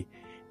quickly.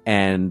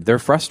 And they're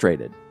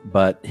frustrated,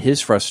 but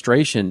his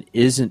frustration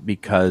isn't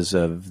because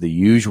of the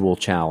usual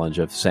challenge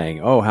of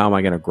saying, oh, how am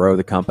I going to grow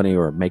the company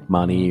or make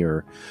money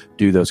or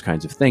do those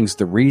kinds of things?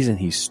 The reason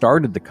he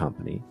started the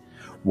company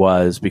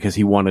was because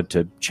he wanted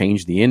to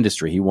change the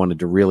industry. He wanted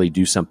to really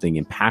do something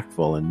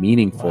impactful and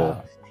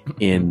meaningful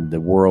in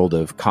the world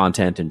of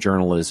content and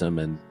journalism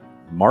and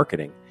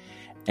marketing.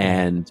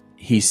 And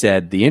he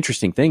said, the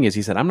interesting thing is,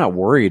 he said, I'm not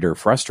worried or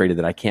frustrated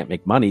that I can't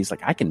make money. He's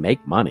like, I can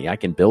make money. I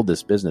can build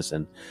this business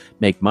and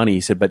make money.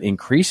 He said, but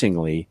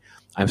increasingly,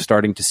 I'm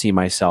starting to see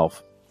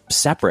myself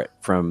separate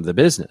from the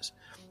business.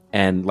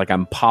 And like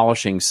I'm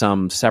polishing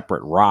some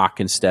separate rock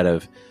instead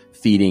of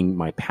feeding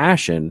my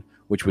passion,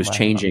 which was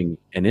changing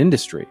an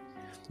industry.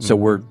 So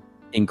we're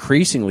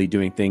increasingly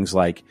doing things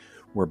like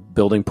we're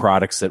building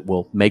products that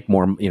will make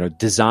more,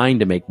 designed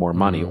to make more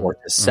money or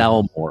to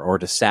sell more or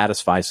to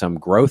satisfy some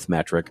growth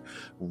metric,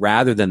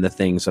 rather than the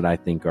things that I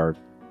think are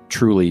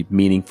truly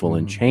meaningful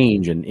and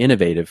change and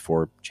innovative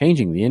for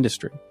changing the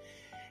industry.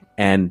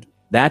 And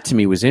that to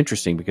me was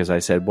interesting because I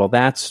said, well,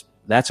 that's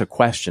a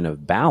question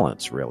of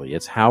balance, really.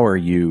 It's how are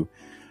you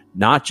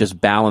not just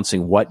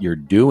balancing what you're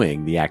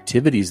doing, the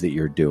activities that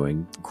you're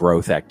doing,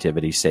 growth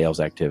activities, sales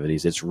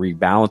activities, it's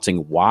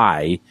rebalancing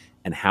why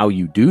and how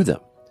you do them.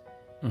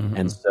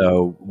 And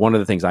so one of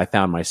the things I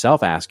found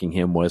myself asking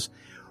him was,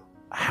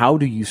 how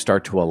do you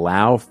start to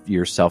allow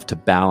yourself to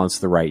balance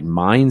the right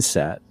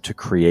mindset to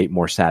create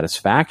more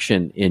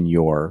satisfaction in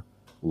your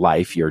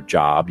life, your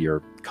job,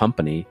 your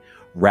company,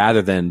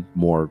 rather than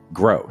more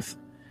growth?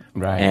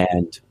 Right.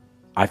 And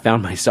I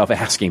found myself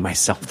asking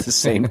myself the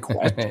same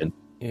question.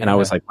 And I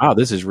was like, wow,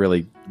 this is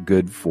really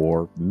good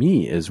for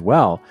me as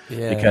well.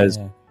 Because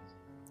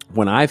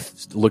when I've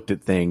looked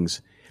at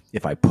things,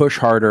 if I push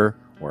harder,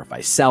 or if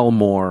I sell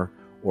more,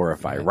 or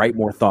if I write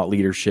more thought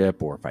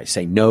leadership, or if I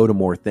say no to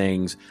more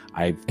things,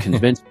 I've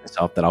convinced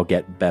myself that I'll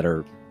get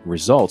better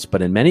results.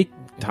 But in many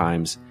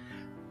times,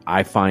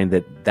 I find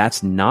that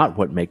that's not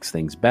what makes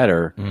things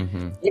better,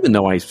 even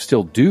though I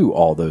still do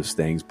all those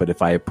things. But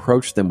if I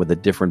approach them with a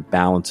different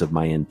balance of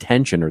my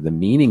intention or the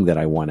meaning that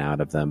I want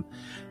out of them,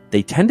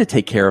 they tend to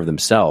take care of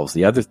themselves.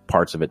 The other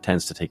parts of it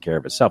tends to take care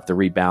of itself. The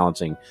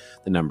rebalancing,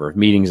 the number of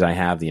meetings I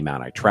have, the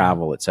amount I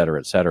travel, et cetera,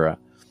 et cetera.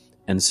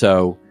 And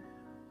so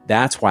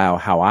that's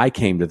how I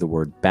came to the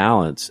word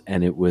balance.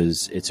 And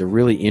it's a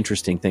really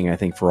interesting thing, I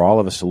think, for all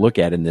of us to look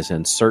at in this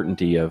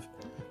uncertainty of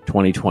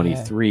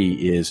 2023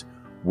 is,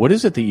 what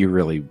is it that you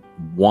really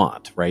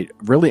want, right?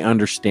 Really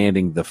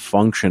understanding the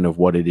function of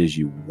what it is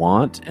you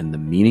want and the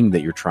meaning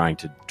that you're trying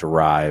to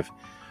derive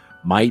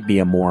might be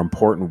a more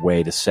important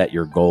way to set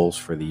your goals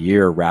for the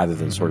year, rather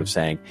than sort of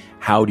saying,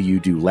 how do you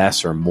do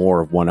less or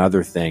more of one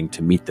other thing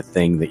to meet the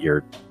thing that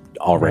you're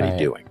already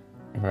doing?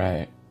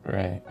 Right.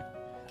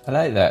 I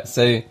like that.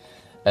 So,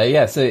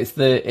 so it's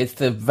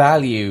the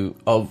value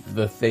of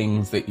the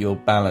things that you're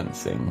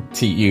balancing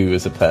to you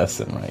as a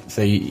person, right?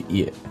 So,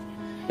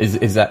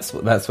 is that's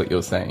what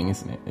you're saying,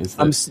 isn't it?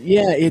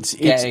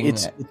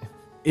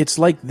 It's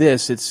like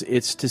this.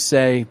 It's to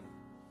say,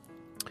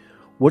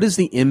 what is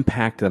the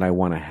impact that I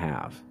want to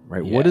have,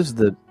 right? What is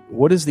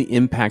the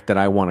impact that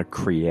I want to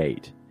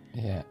create?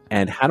 Yeah.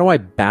 And how do I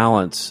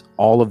balance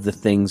all of the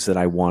things that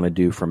I want to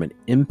do from an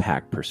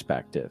impact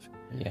perspective?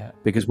 Yeah.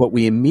 Because what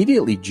we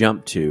immediately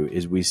jump to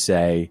is we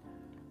say,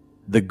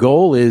 the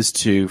goal is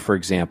to, for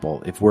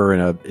example, if we're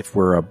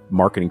a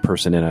marketing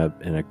person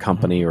in a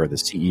company, or the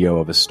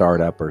CEO of a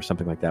startup or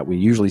something like that, we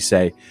usually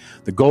say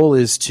the goal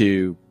is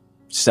to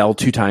sell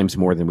 2 times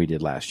more than we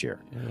did last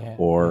year,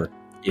 or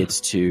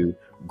it's to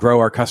grow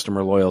our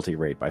customer loyalty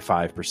rate by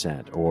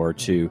 5%, or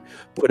to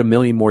put $1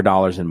 million more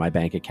in my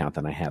bank account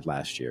than I had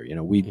last year.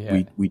 We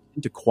tend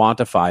to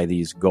quantify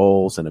these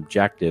goals and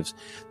objectives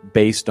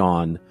based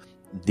on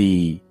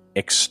the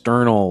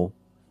external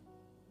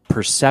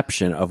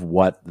perception of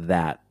what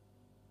that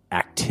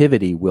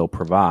activity will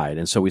provide.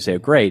 And so we say, oh,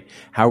 great,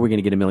 how are we going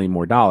to get $1 million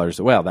more?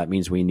 Well, that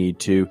means we need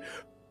to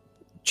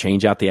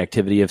change out the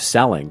activity of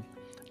selling,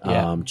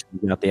 change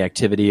out the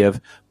activity of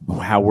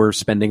how we're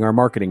spending our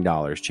marketing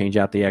dollars, change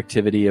out the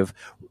activity of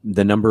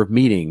the number of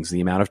meetings,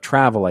 the amount of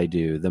travel I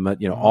do,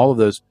 all of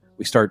those.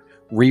 We start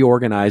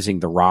reorganizing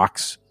the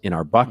rocks in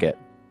our bucket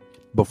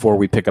before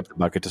we pick up the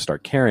bucket to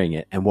start carrying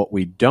it. And what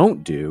we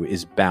don't do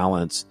is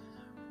balance,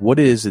 what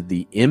is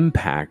the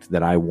impact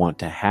that I want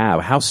to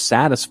have?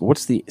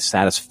 What's the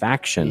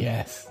satisfaction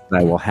that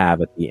I will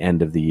have at the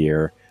end of the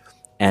year?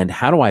 And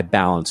how do I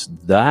balance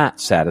that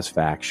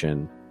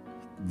satisfaction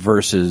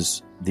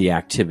versus the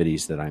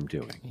activities that I'm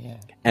doing?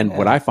 And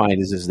what I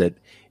find is that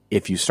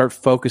if you start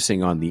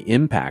focusing on the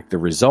impact, the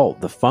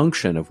result, the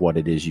function of what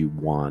it is you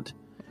want,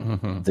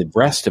 the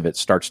rest of it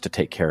starts to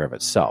take care of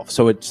itself.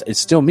 So it's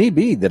still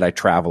me that I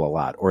travel a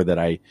lot, or that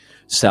I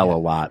sell a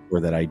lot,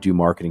 or that I do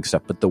marketing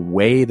stuff, but the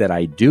way that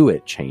I do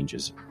it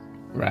changes.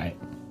 Right.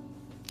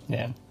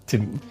 Yeah.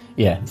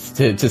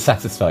 To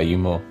satisfy you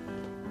more.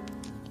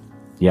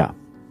 Yeah.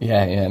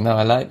 Yeah. No,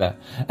 I like that.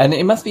 And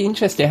it must be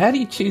interesting. How do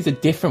you choose a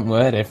different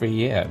word every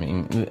year? I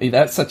mean,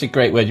 that's such a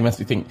great word. You must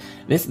be thinking,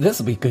 this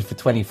will be good for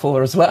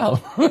 24 as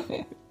well.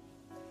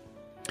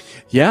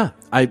 Yeah,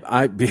 right.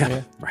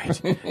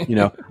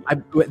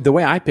 The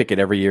way I pick it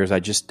every year is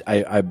I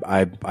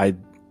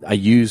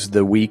use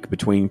the week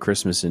between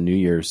Christmas and New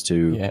Year's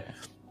to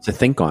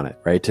think on it,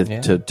 right?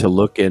 To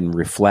look and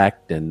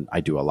reflect, and I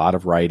do a lot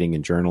of writing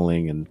and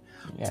journaling and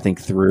think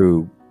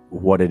through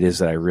what it is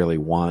that I really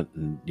want.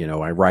 And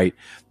I write.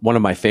 One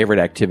of my favorite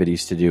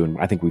activities to do, and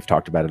I think we've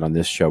talked about it on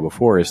this show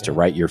before, is to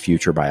write your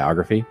future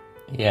biography.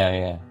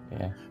 Yeah.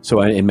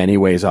 So in many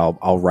ways,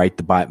 I'll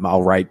write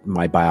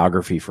my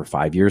biography for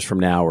 5 years from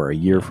now or a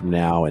year from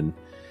now,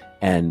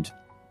 and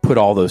put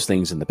all those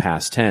things in the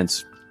past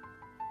tense,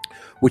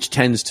 which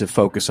tends to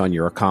focus on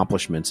your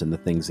accomplishments and the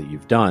things that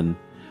you've done.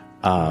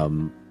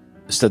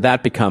 So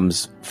that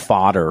becomes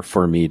fodder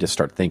for me to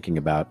start thinking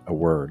about a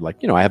word.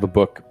 Like, I have a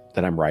book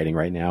that I'm writing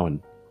right now,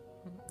 and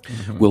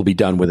we'll be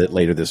done with it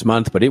later this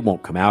month, but it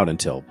won't come out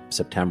until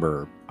September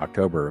or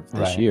October of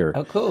this year.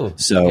 Oh, cool.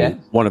 So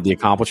one of the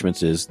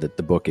accomplishments is that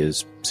the book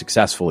is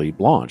successfully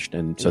launched.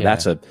 And so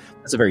that's a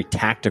very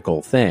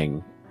tactical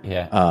thing.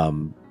 Yeah.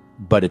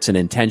 But it's an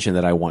intention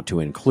that I want to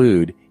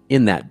include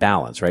in that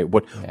balance, right?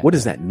 What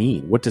does that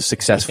mean? What does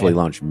successfully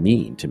launch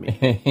mean to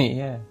me?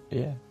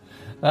 Yeah.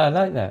 I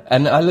like that.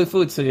 And I look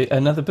forward to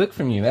another book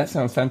from you. That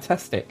sounds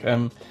fantastic.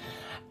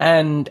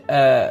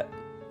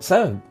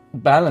 So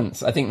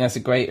balance. I think that's a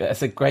great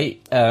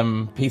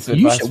piece of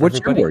advice. What's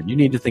your word? You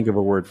need to think of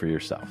a word for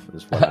yourself.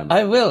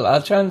 I will.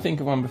 I'll try and think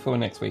of one before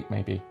next week,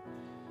 maybe.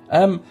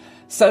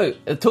 So,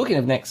 talking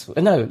of let's.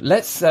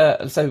 Where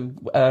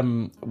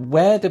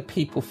do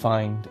people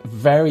find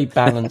very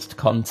balanced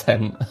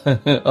content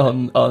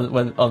on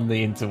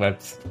the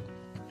interwebs?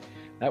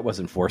 That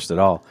wasn't forced at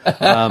all.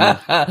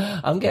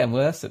 I'm getting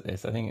worse at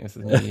this. I think it's a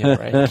New Year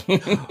break.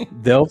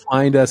 They'll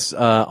find us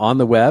on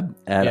the web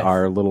at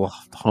our little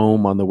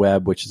home on the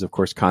web, which is, of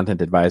course,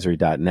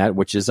 contentadvisory.net,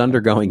 which is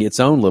undergoing its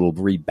own little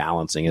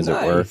rebalancing, as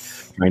it were,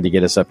 trying to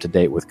get us up to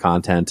date with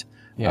content.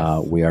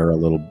 Yes. We are a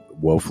little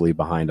woefully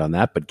behind on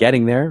that, but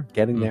getting there,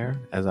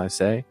 as I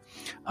say.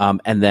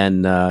 And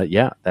then,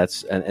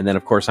 and then,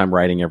 of course, I'm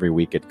writing every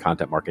week at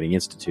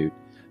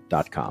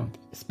contentmarketinginstitute.com.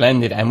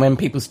 Splendid. And when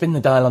people spin the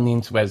dial on the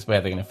interwebs, where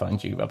are they going to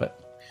find you, Robert?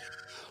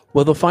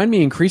 Well, they'll find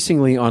me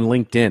increasingly on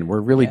LinkedIn.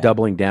 We're really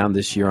doubling down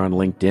this year on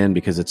LinkedIn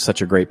because it's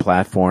such a great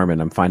platform,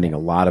 and I'm finding a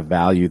lot of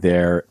value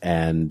there.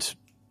 And,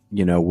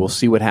 we'll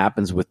see what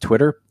happens with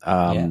Twitter.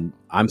 I'm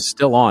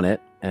still on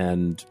it,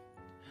 and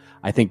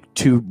I think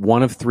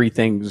one of three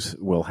things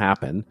will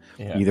happen.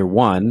 Yeah. Either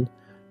one,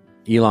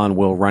 Elon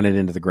will run it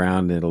into the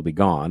ground and it'll be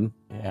gone.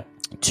 Yeah.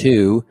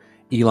 Two,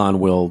 Elon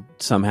will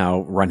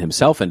somehow run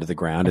himself into the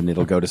ground and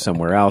it'll go to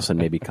somewhere else and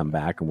maybe come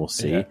back, and we'll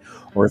see. Yeah.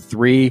 Or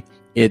three,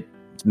 it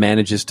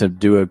manages to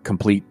do a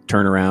complete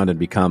turnaround and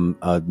become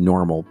a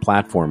normal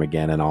platform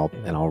again, and I'll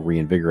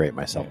reinvigorate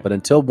myself. But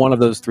until one of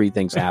those three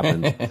things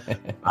happens,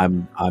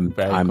 I'm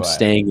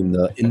staying in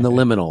the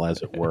liminal,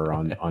 as it were,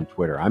 on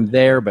Twitter. I'm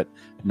there, but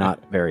not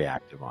very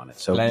active on it.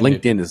 So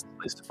LinkedIn is the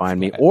place to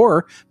find me,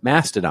 or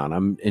Mastodon.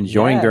 I'm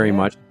enjoying very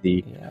much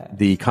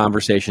the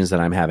conversations that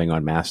I'm having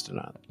on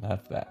Mastodon.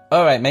 Love that.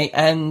 All right, mate.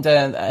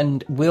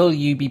 And will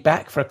you be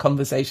back for a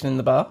conversation in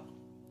the bar?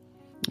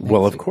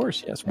 Well, of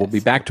course, yes. We'll be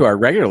back to our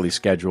regularly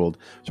scheduled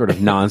sort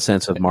of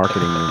nonsense of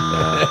marketing.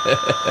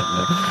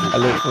 I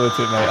look forward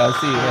to it, mate. I'll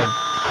see you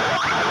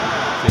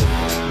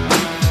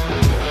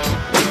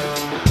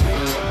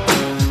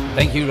then.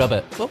 Thank you,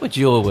 Robert. What would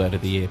your word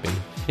of the year be?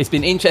 It's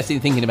been interesting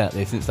thinking about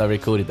this since I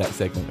recorded that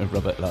segment with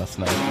Robert last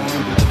night.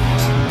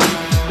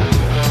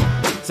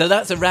 So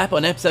that's a wrap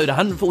on episode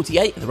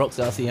 148 of the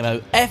Rockstar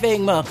CMO effing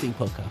marketing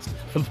podcast.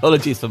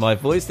 Apologies for my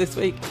voice this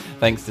week.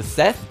 Thanks to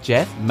Seth,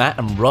 Jeff, Matt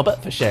and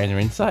Robert for sharing their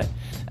insight.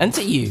 And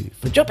to you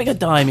for dropping a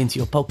dime into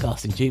your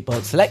podcasting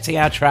jukebox, selecting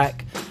our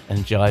track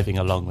and jiving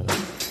along with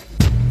us.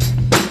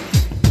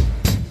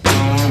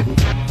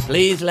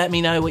 Please let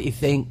me know what you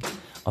think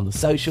on the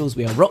socials.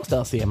 We are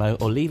Rockstar CMO,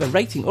 or leave a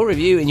rating or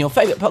review in your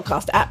favourite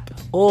podcast app,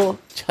 or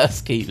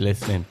just keep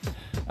listening.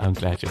 I'm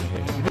glad you're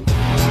here.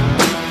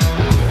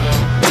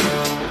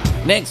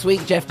 Next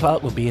week, Jeff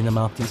Clark will be in the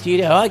marketing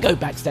studio. I go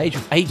backstage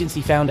with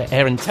agency founder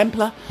Aaron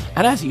Templar.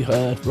 And as you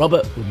heard,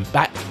 Robert will be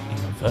back in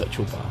the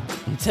virtual bar.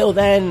 Until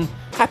then,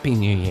 Happy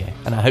New Year.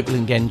 And I hope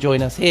you'll again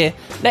join us here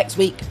next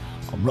week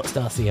on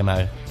Rockstar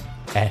CMO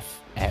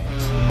FM.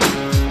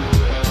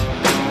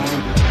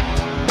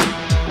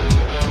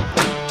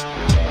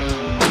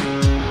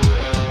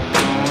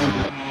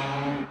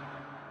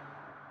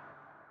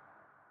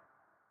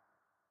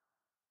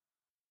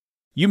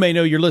 You may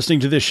know you're listening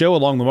to this show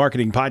along the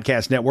Marketing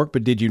Podcast Network,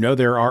 but did you know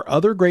there are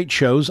other great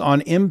shows on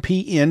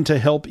MPN to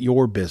help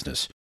your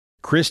business?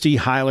 Christy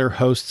Heiler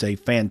hosts a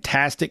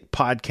fantastic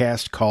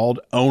podcast called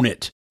Own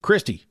It.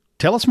 Christy,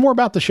 tell us more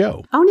about the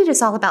show. Own It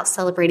is all about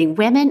celebrating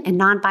women and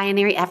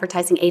non-binary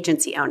advertising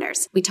agency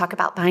owners. We talk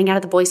about buying out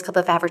of the Boys Club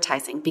of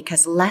Advertising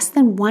because less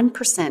than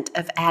 1%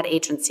 of ad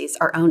agencies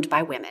are owned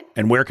by women.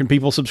 And where can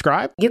people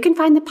subscribe? You can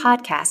find the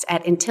podcast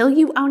at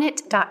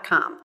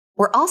untilyouownit.com.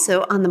 We're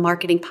also on the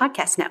Marketing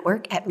Podcast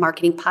Network at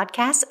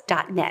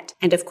marketingpodcast.net.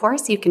 And of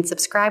course, you can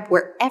subscribe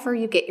wherever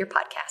you get your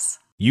podcasts.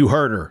 You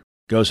heard her.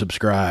 Go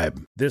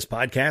subscribe. This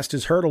podcast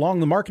is heard along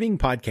the Marketing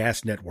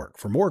Podcast Network.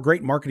 For more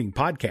great marketing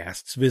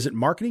podcasts, visit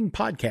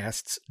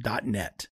marketingpodcasts.net.